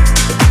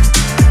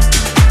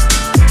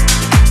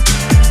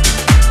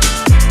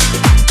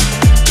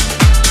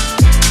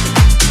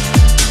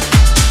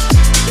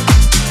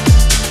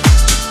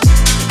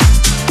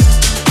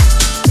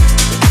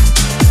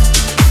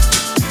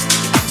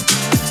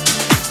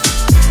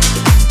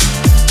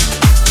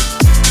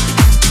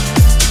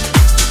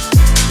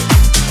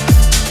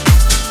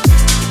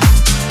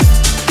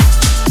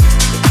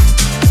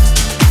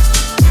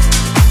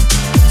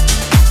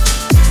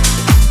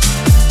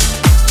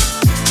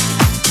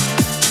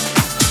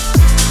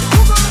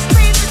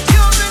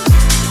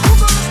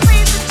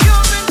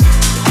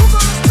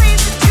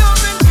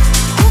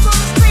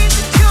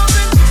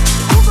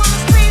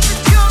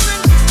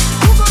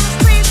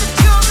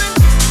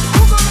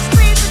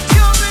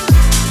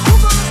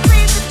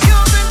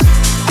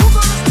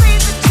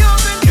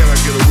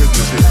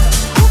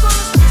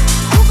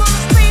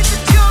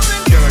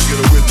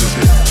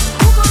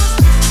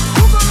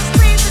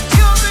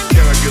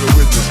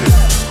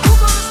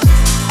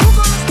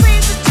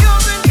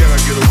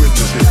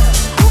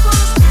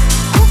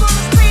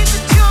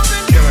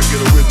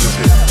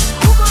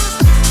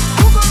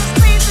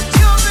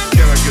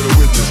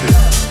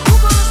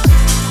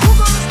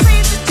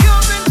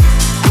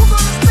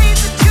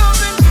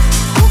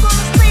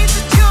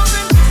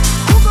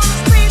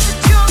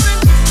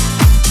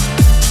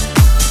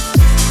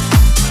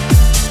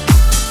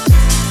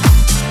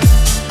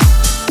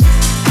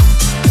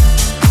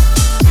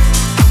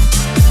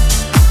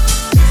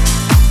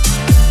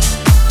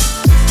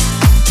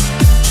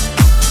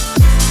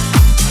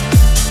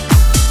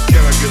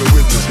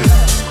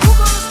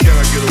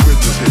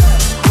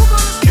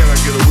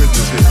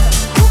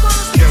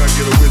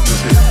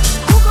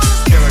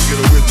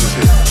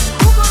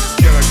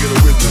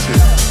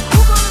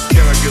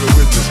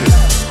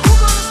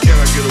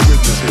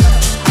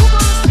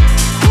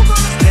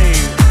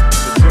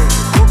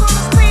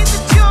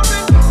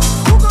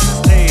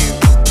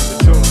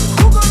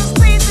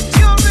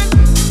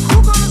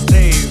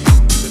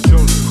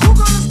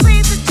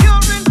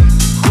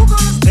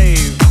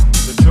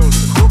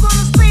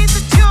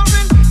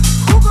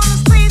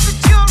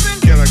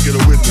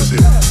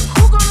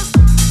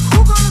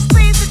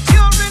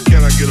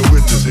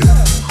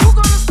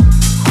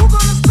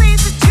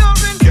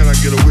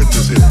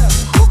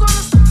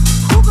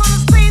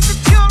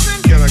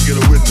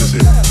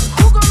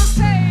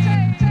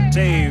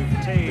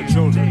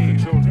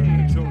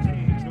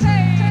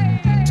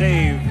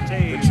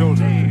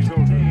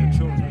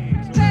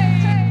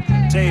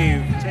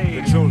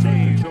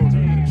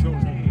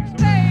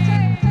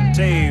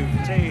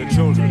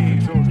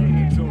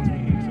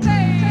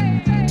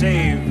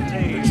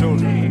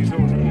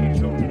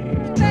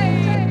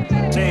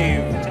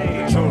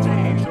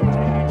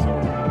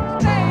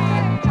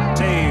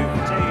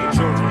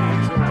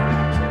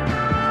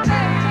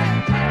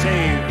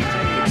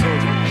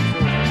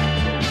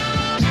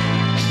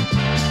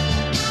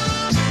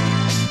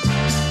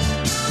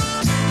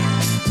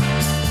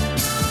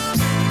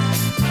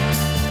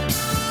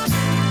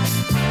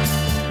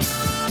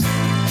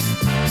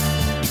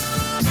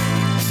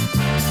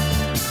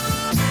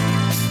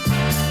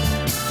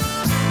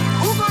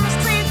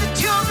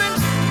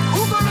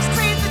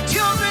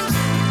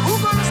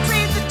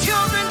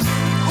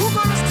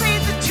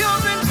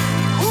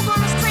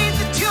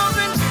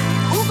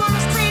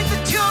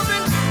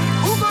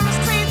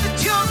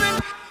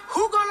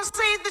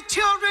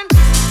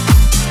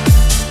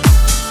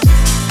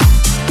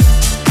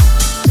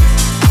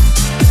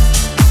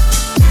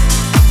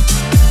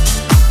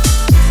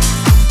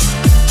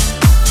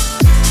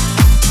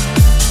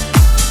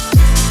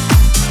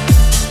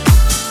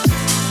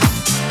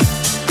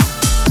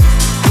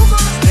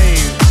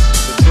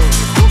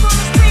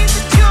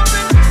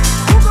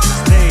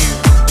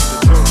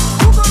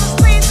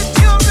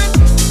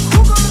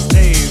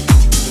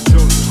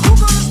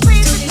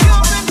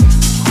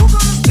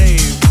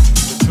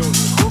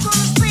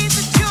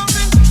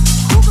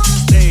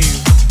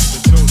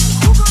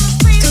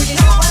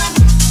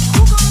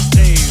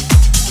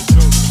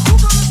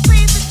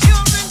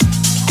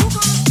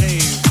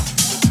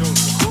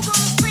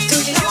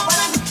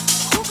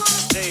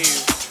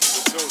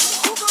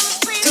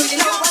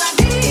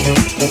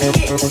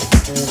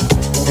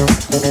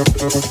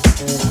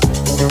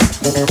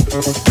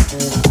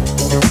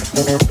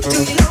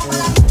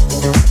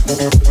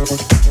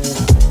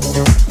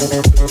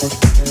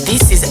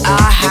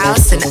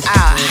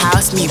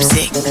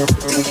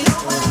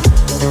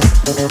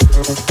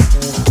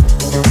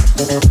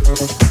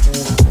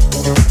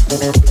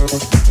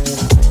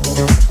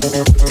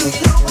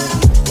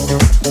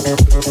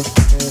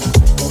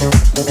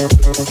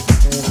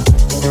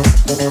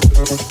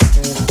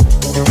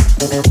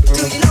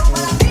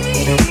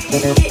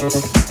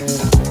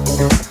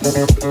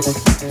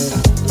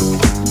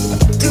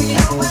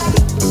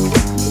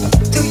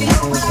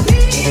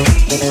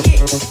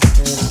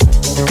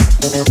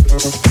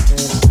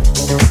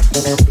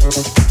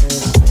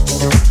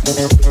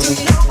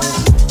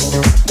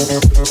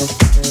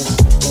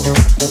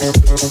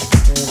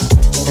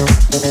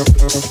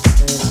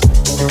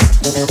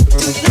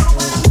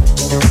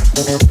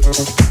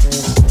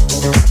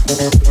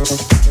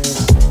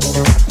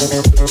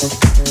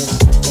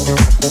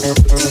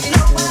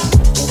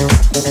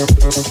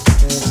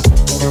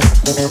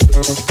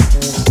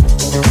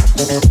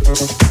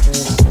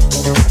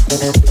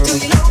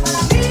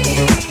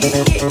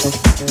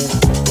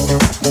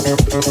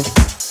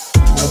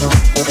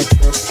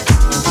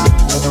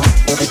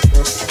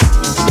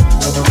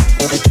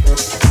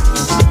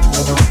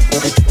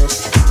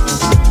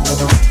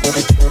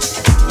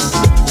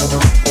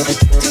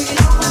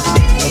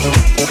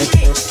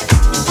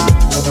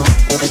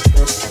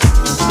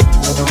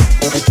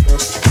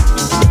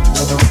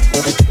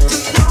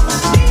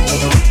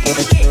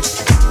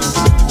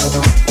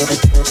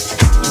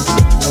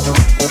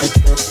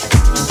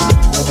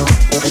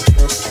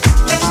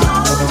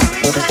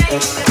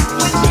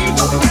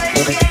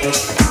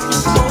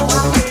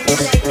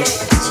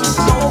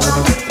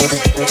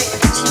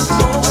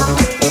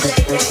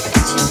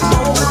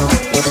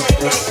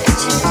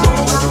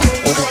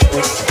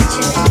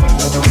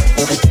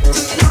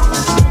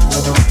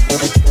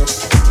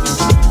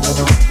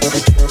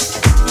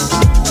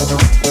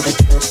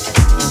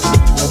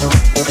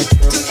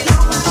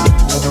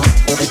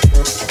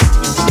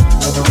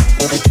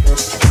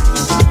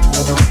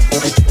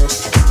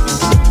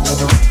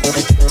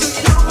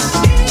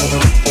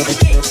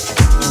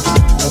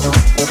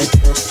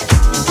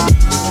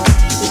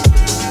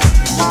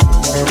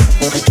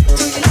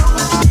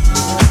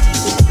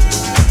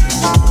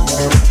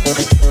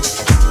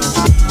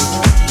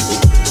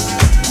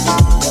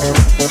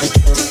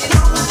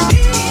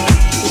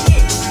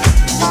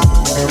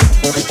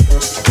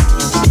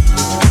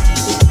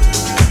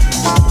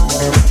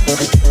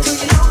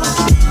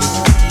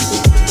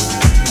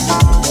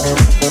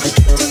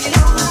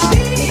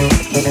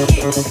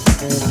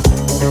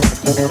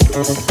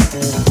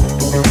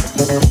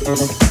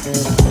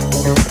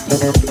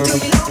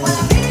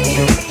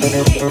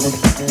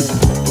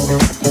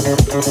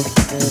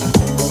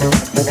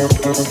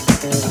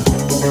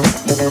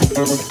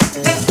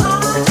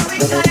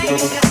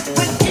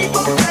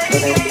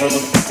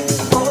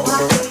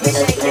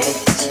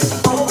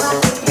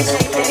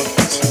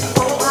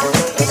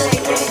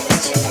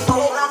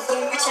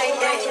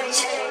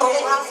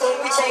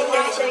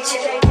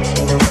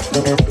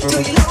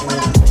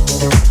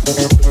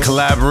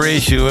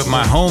 Collaboration with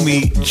my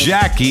homie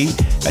Jackie.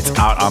 That's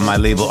out on my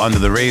label Under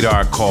the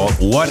Radar called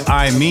What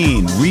I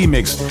Mean,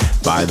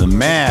 remixed by the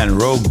man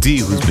Rogue D,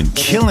 who's been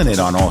killing it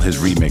on all his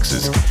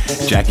remixes.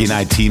 Jackie and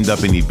I teamed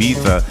up in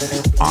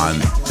Ibiza on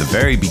the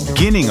very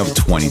beginning of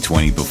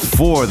 2020,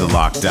 before the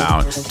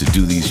lockdown, to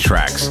do these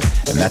tracks.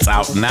 And that's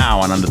out now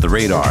on Under the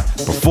Radar.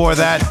 Before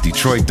that,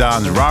 Detroit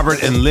Don's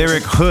Robert and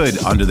Lyric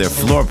Hood under their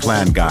Floor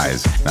Plan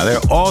guys. Now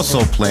they're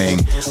also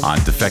playing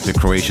on Defected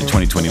Croatia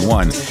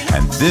 2021,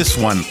 and this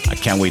one, I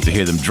can't wait to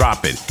hear them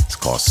drop it. It's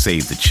called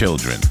Save the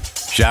Children.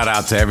 Shout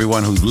out to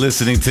everyone who's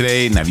listening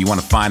today. Now, if you want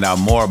to find out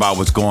more about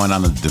what's going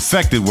on in the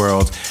Defected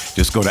world,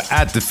 just go to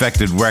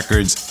 @Defected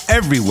Records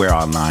everywhere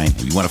online.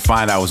 If you want to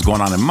find out what's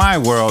going on in my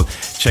world,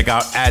 check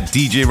out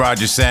 @DJ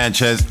Roger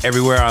Sanchez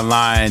everywhere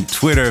online,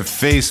 Twitter,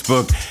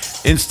 Facebook,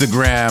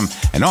 Instagram,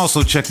 and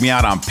also check me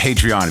out on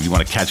Patreon if you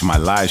want to catch my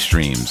live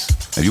streams.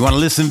 If you want to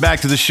listen back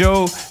to the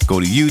show, go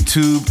to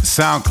YouTube,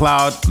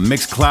 SoundCloud,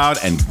 Mixcloud,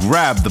 and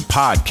grab the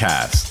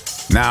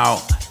podcast.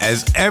 Now,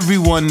 as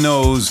everyone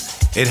knows,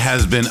 it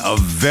has been a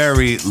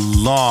very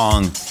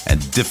long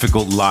and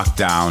difficult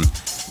lockdown,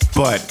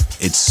 but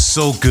it's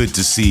so good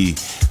to see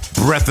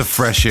breath of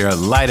fresh air,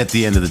 light at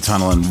the end of the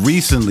tunnel. And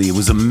recently, it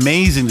was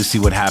amazing to see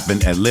what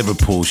happened at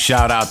Liverpool.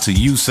 Shout out to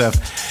Youssef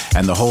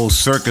and the whole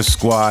Circus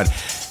Squad,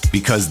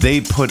 because they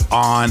put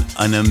on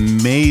an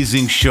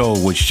amazing show,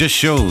 which just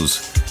shows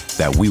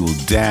that we will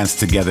dance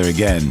together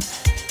again.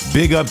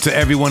 Big up to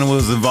everyone who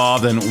was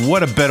involved, and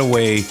what a better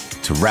way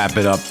to wrap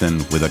it up than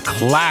with a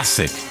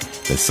classic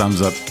that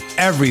sums up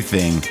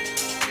everything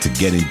to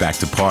getting back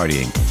to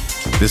partying.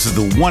 This is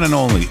the one and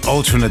only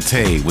Ultra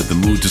Nate with the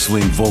Mood to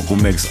Swing vocal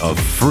mix of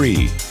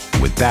Free.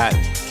 With that,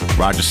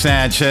 Roger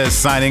Sanchez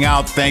signing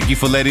out. Thank you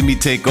for letting me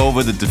take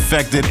over the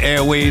Defected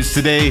airwaves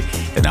today,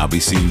 and I'll be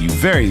seeing you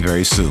very,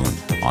 very soon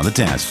on the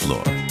dance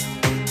floor.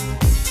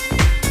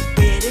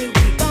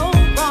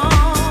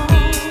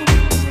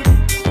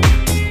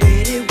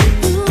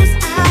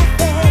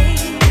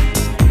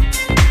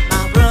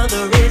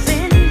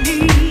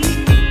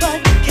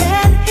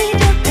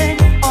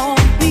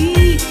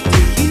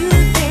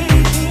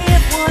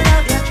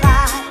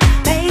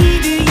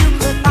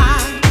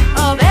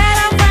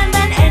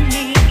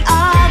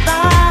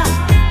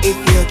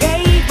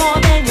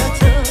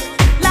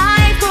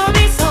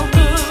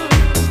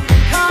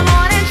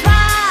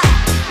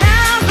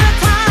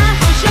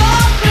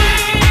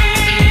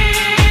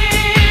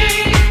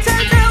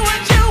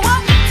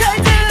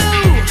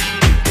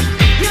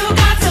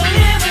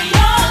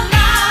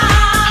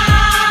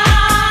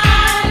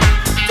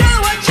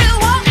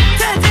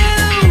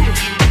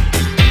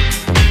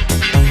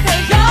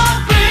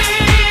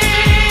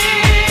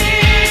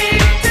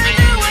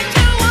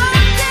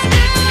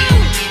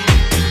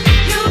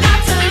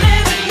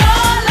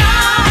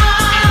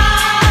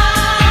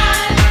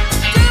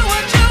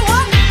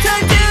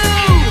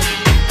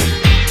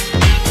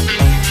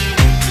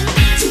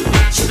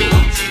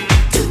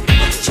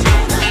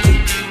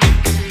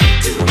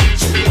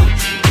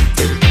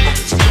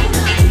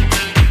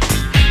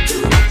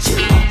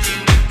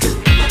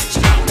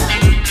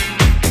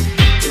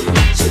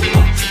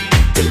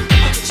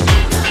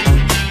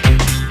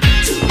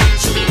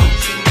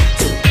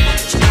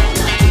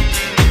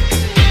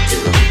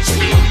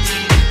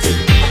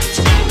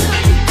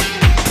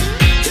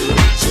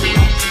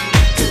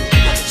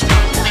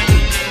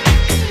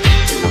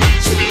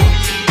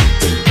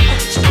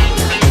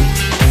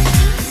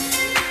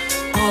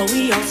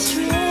 We are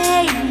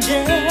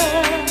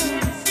strangers.